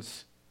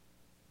affections.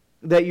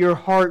 That your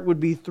heart would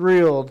be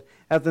thrilled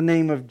at the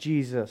name of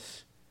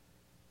Jesus.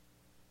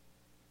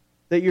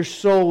 That your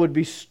soul would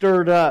be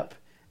stirred up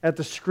at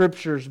the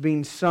Scriptures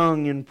being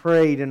sung and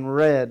prayed and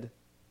read.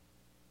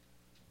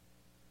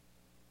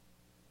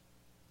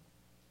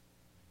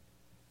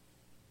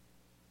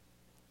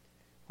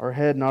 Our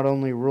head not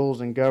only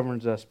rules and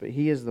governs us, but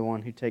He is the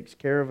one who takes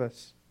care of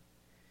us.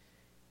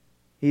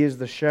 He is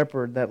the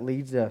shepherd that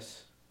leads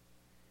us.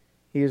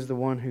 He is the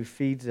one who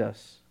feeds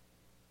us.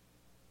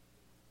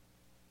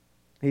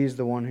 He is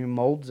the one who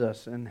molds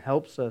us and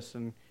helps us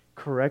and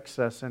corrects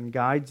us and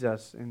guides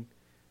us and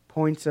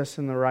points us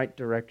in the right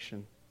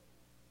direction.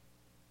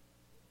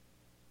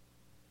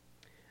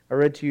 I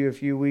read to you a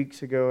few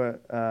weeks ago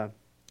a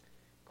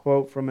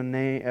quote from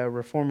a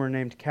reformer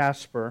named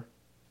Casper.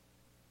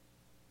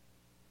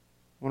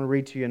 I want to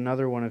read to you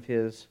another one of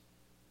his.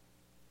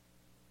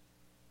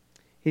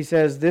 He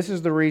says, "This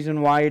is the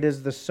reason why it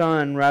is the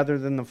Son rather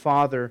than the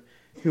Father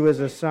who is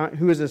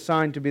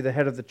assigned to be the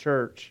head of the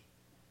church.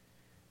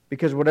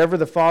 Because whatever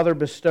the Father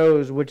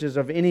bestows, which is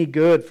of any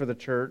good for the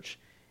church,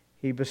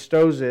 He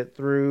bestows it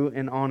through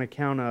and on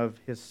account of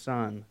His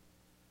Son,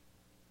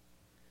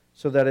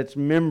 so that its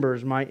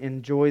members might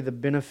enjoy the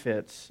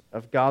benefits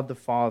of God the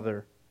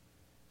Father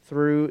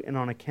through and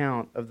on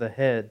account of the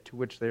head to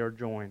which they are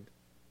joined.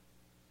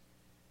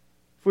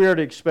 If we are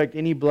to expect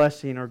any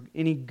blessing or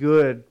any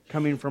good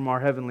coming from our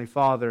Heavenly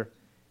Father,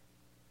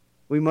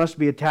 we must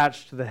be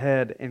attached to the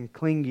head and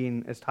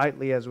clinging as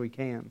tightly as we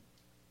can.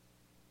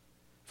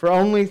 For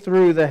only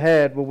through the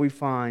head will we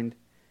find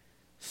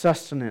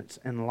sustenance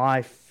and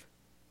life.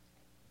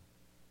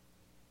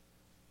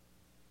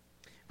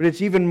 But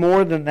it's even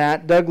more than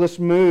that. Douglas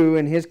Moo,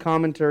 in his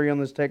commentary on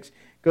this text,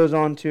 goes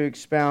on to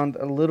expound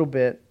a little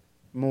bit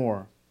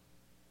more.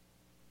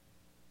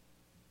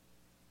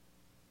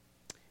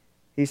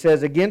 He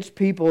says, against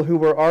people who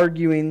were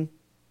arguing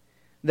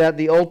that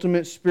the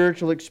ultimate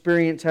spiritual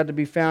experience had to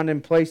be found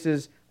in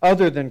places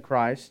other than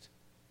Christ,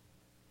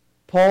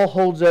 Paul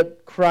holds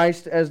up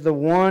Christ as the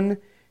one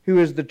who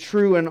is the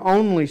true and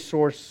only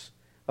source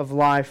of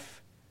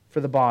life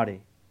for the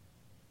body.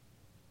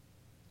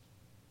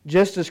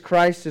 Just as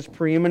Christ is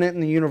preeminent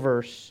in the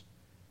universe,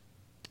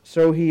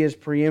 so He is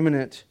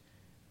preeminent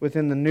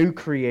within the new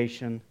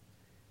creation,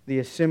 the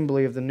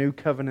assembly of the new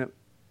covenant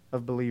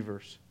of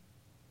believers.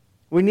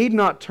 We need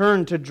not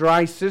turn to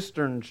dry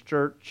cisterns,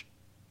 church.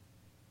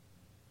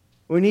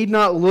 We need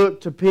not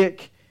look to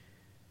pick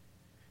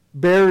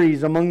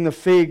berries among the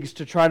figs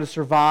to try to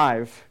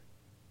survive.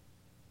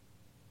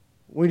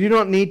 We do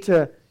not need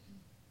to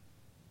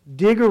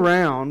dig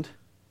around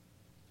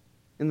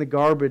in the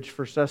garbage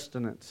for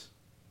sustenance.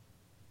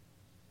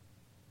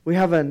 We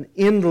have an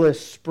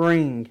endless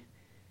spring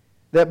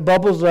that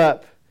bubbles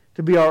up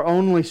to be our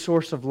only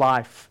source of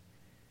life.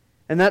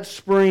 And that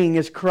spring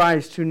is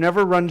Christ, who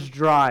never runs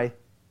dry,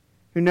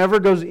 who never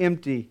goes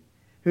empty,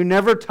 who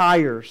never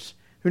tires,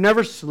 who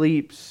never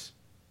sleeps.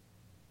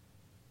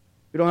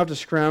 We don't have to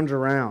scrounge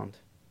around.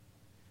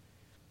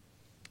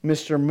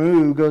 Mr.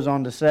 Moo goes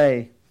on to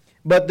say,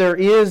 but there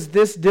is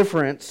this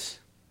difference,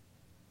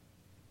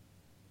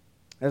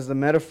 as the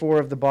metaphor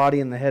of the body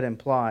and the head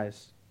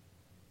implies,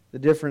 the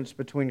difference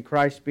between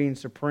Christ being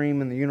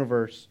supreme in the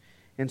universe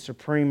and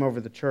supreme over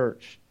the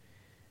church.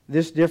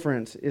 This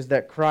difference is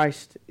that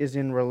Christ is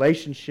in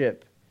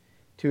relationship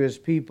to His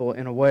people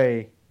in a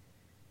way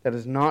that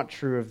is not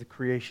true of the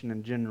creation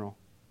in general.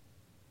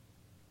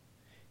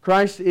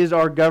 Christ is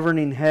our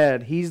governing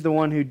head. He's the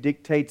one who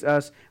dictates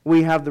us.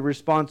 We have the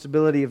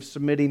responsibility of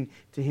submitting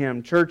to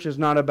Him. Church is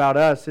not about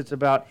us. It's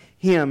about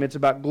Him. It's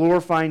about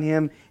glorifying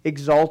Him,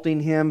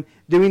 exalting Him,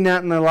 doing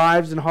that in the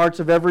lives and hearts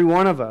of every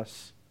one of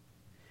us.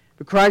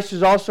 But Christ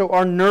is also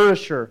our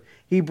nourisher.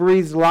 He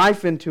breathes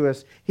life into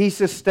us. He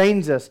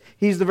sustains us.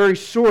 He's the very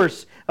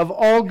source of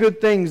all good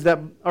things that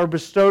are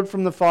bestowed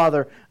from the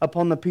Father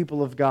upon the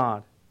people of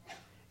God.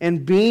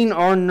 And being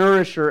our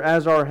nourisher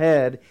as our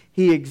head,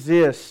 He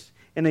exists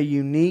in a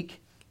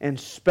unique and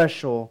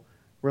special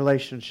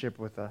relationship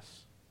with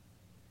us.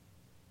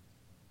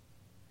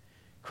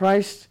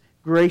 Christ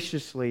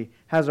graciously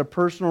has a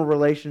personal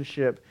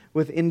relationship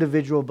with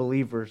individual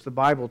believers. The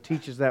Bible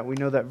teaches that. We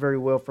know that very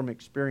well from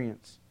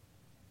experience.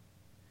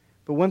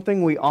 But one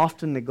thing we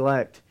often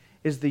neglect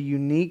is the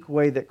unique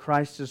way that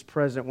Christ is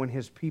present when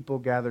His people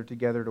gather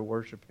together to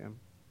worship Him.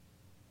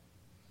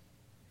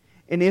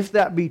 And if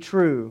that be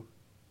true,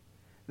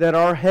 that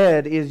our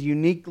head is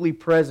uniquely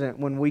present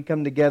when we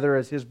come together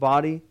as His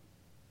body,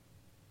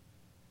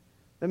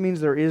 that means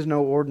there is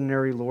no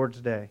ordinary Lord's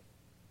Day.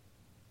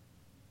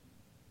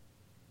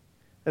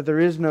 That there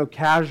is no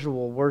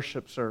casual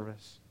worship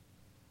service.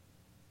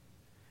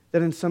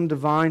 That in some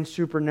divine,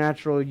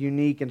 supernatural,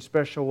 unique, and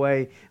special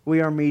way,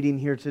 we are meeting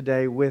here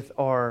today with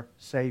our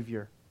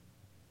Savior.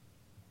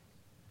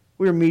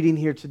 We are meeting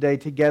here today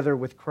together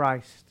with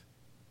Christ.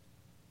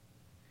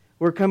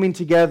 We're coming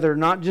together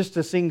not just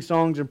to sing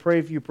songs and pray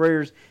a few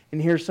prayers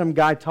and hear some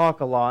guy talk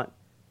a lot.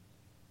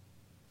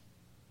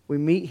 We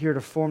meet here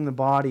to form the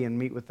body and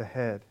meet with the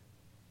head.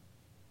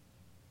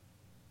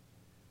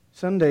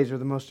 Sundays are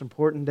the most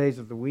important days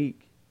of the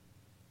week.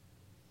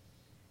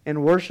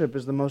 And worship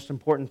is the most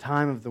important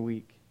time of the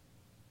week.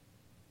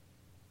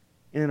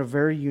 And in a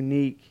very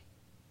unique,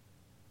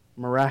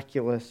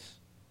 miraculous,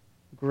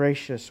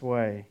 gracious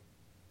way,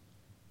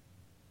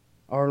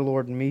 our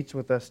Lord meets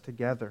with us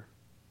together.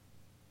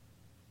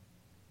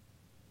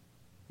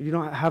 We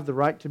don't have the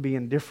right to be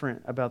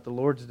indifferent about the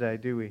Lord's Day,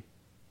 do we?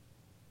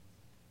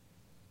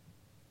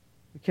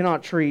 We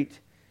cannot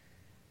treat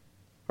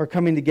our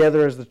coming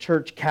together as the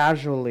church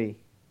casually,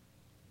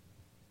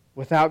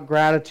 without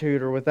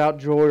gratitude or without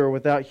joy or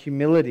without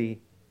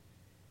humility.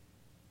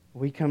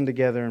 We come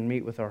together and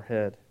meet with our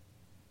head.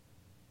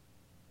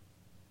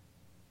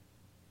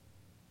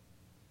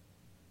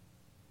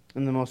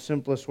 In the most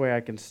simplest way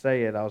I can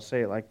say it, I'll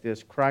say it like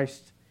this: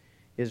 Christ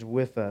is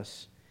with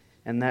us,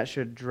 and that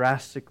should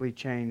drastically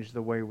change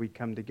the way we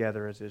come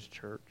together as His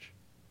church.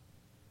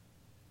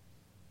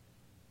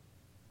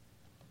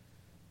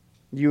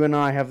 You and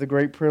I have the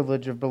great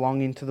privilege of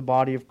belonging to the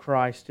body of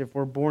Christ. If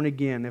we're born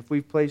again, if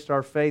we've placed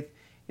our faith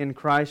in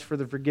Christ for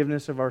the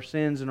forgiveness of our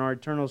sins and our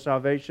eternal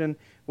salvation,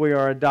 we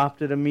are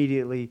adopted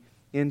immediately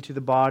into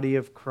the body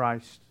of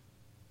Christ.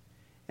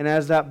 And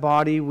as that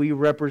body, we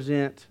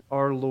represent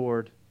our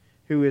Lord,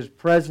 who is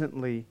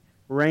presently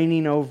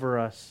reigning over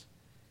us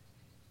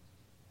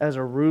as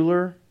a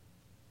ruler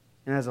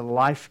and as a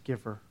life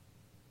giver.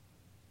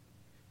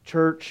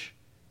 Church,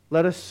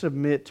 let us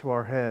submit to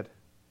our head.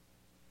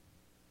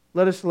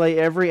 Let us lay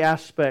every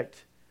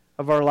aspect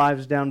of our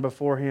lives down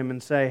before Him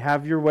and say,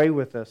 have your way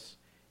with us.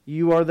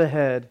 You are the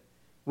head.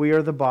 We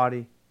are the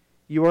body.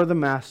 You are the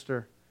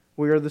master.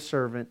 We are the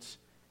servants.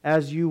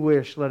 As you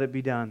wish, let it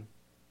be done.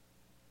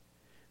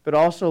 But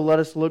also let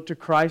us look to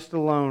Christ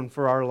alone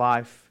for our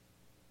life,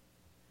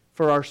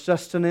 for our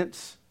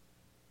sustenance.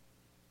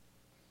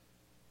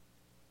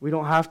 We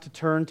don't have to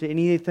turn to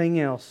anything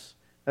else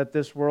that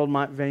this world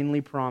might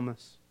vainly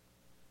promise.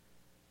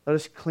 Let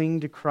us cling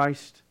to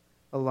Christ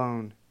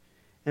alone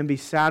and be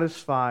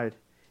satisfied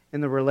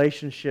in the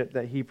relationship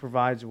that He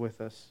provides with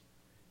us,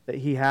 that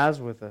He has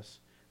with us,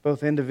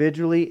 both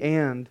individually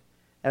and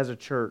as a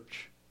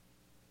church.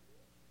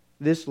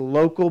 This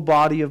local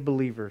body of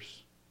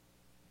believers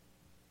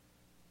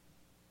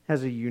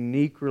has a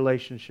unique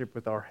relationship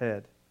with our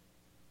head.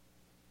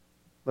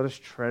 Let us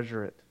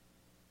treasure it.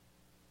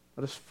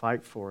 Let us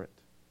fight for it.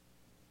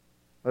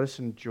 Let us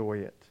enjoy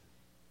it.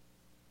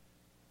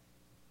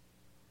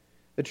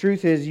 The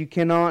truth is, you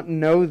cannot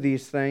know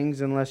these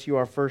things unless you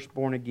are first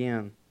born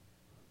again.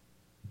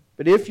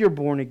 But if you're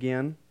born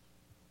again,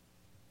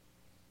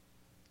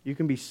 you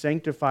can be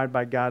sanctified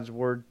by God's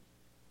Word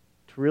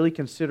to really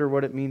consider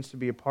what it means to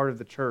be a part of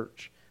the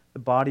church, the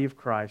body of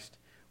Christ,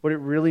 what it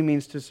really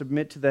means to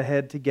submit to the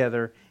head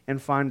together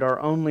and find our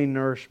only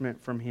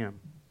nourishment from Him.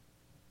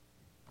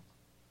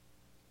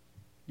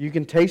 You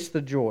can taste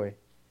the joy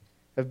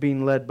of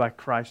being led by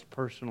Christ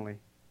personally.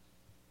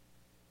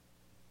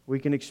 We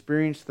can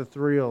experience the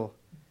thrill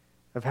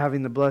of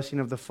having the blessing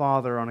of the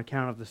Father on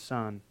account of the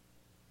Son.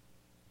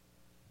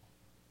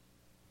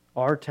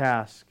 Our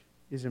task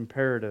is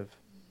imperative.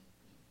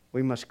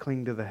 We must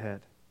cling to the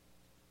head.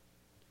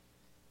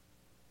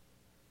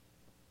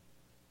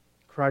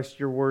 Christ,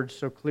 your word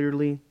so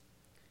clearly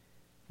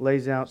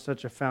lays out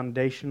such a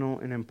foundational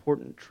and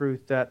important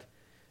truth that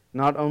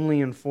not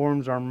only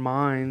informs our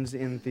minds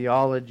in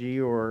theology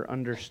or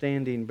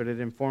understanding, but it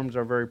informs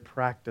our very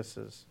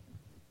practices.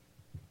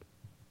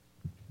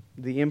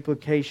 The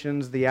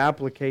implications, the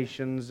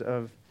applications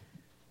of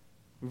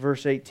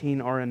verse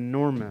 18 are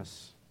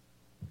enormous.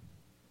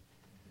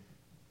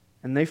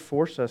 And they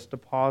force us to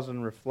pause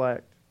and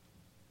reflect.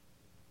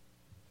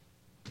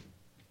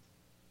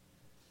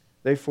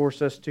 They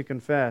force us to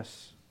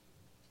confess.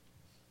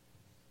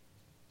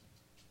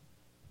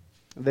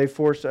 They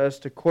force us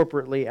to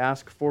corporately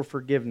ask for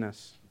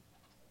forgiveness.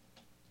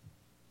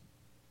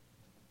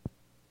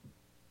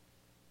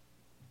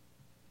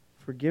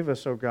 Forgive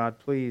us, O God,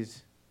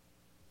 please,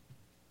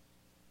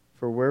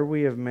 for where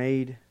we have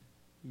made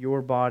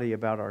your body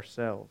about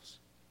ourselves.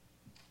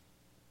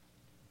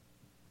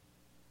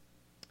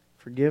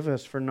 Forgive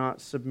us for not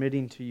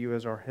submitting to you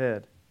as our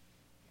head.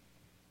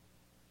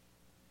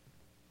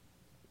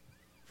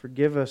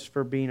 Forgive us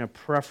for being a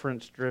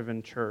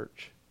preference-driven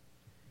church,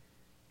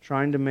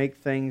 trying to make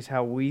things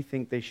how we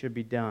think they should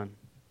be done.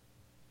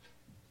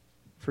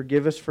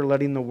 Forgive us for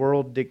letting the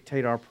world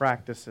dictate our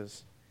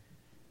practices.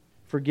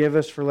 Forgive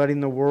us for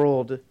letting the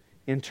world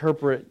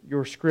interpret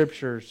your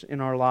scriptures in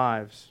our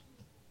lives.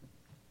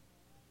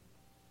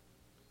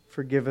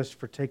 Forgive us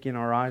for taking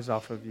our eyes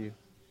off of you.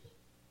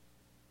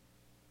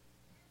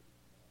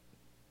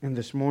 And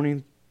this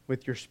morning,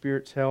 with your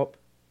Spirit's help,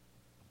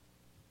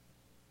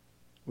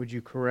 would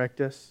you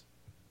correct us,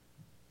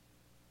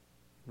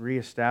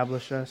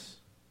 reestablish us,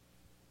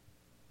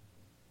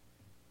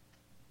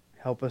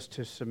 help us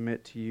to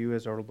submit to you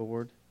as our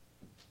Lord?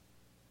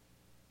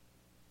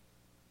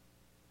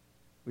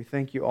 We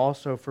thank you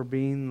also for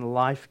being the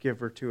life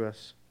giver to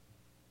us.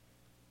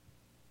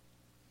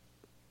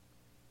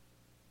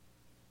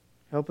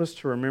 Help us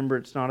to remember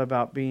it's not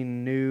about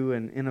being new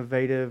and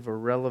innovative or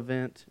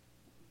relevant.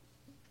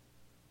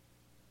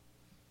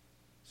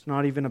 It's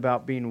not even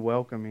about being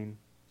welcoming.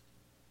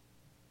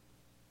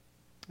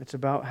 It's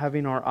about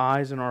having our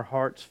eyes and our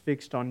hearts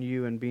fixed on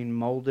you and being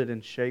molded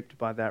and shaped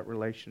by that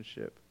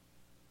relationship.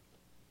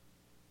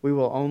 We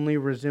will only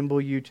resemble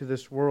you to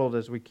this world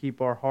as we keep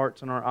our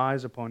hearts and our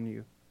eyes upon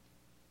you.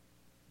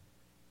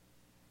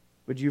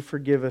 Would you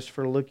forgive us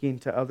for looking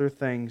to other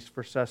things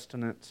for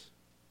sustenance?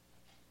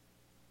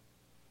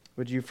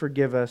 Would you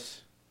forgive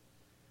us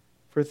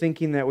for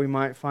thinking that we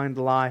might find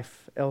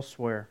life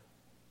elsewhere?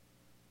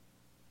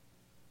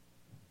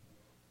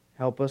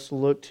 Help us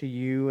look to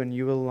you and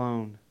you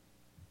alone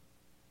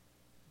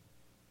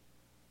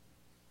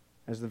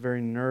as the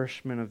very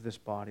nourishment of this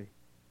body.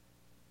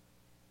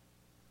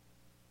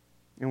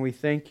 And we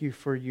thank you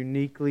for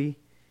uniquely,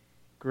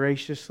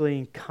 graciously,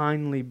 and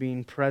kindly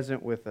being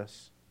present with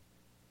us.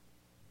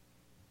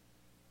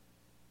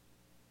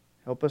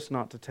 Help us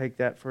not to take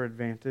that for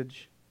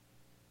advantage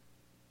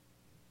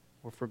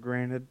or for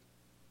granted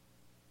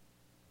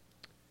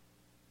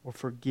or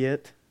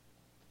forget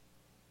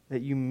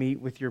that you meet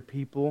with your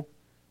people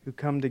who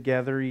come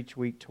together each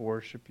week to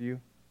worship you.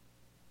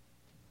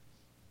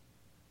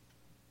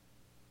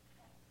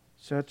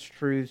 Such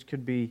truths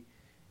could be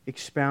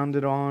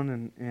expounded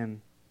on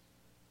and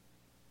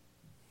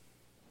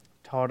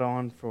taught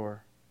on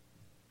for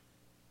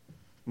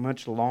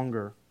much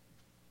longer.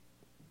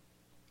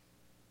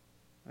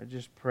 I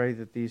just pray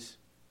that these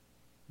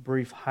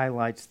brief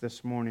highlights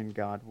this morning,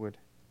 God, would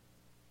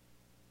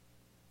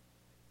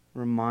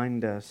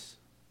remind us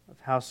of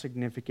how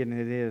significant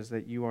it is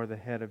that you are the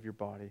head of your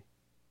body.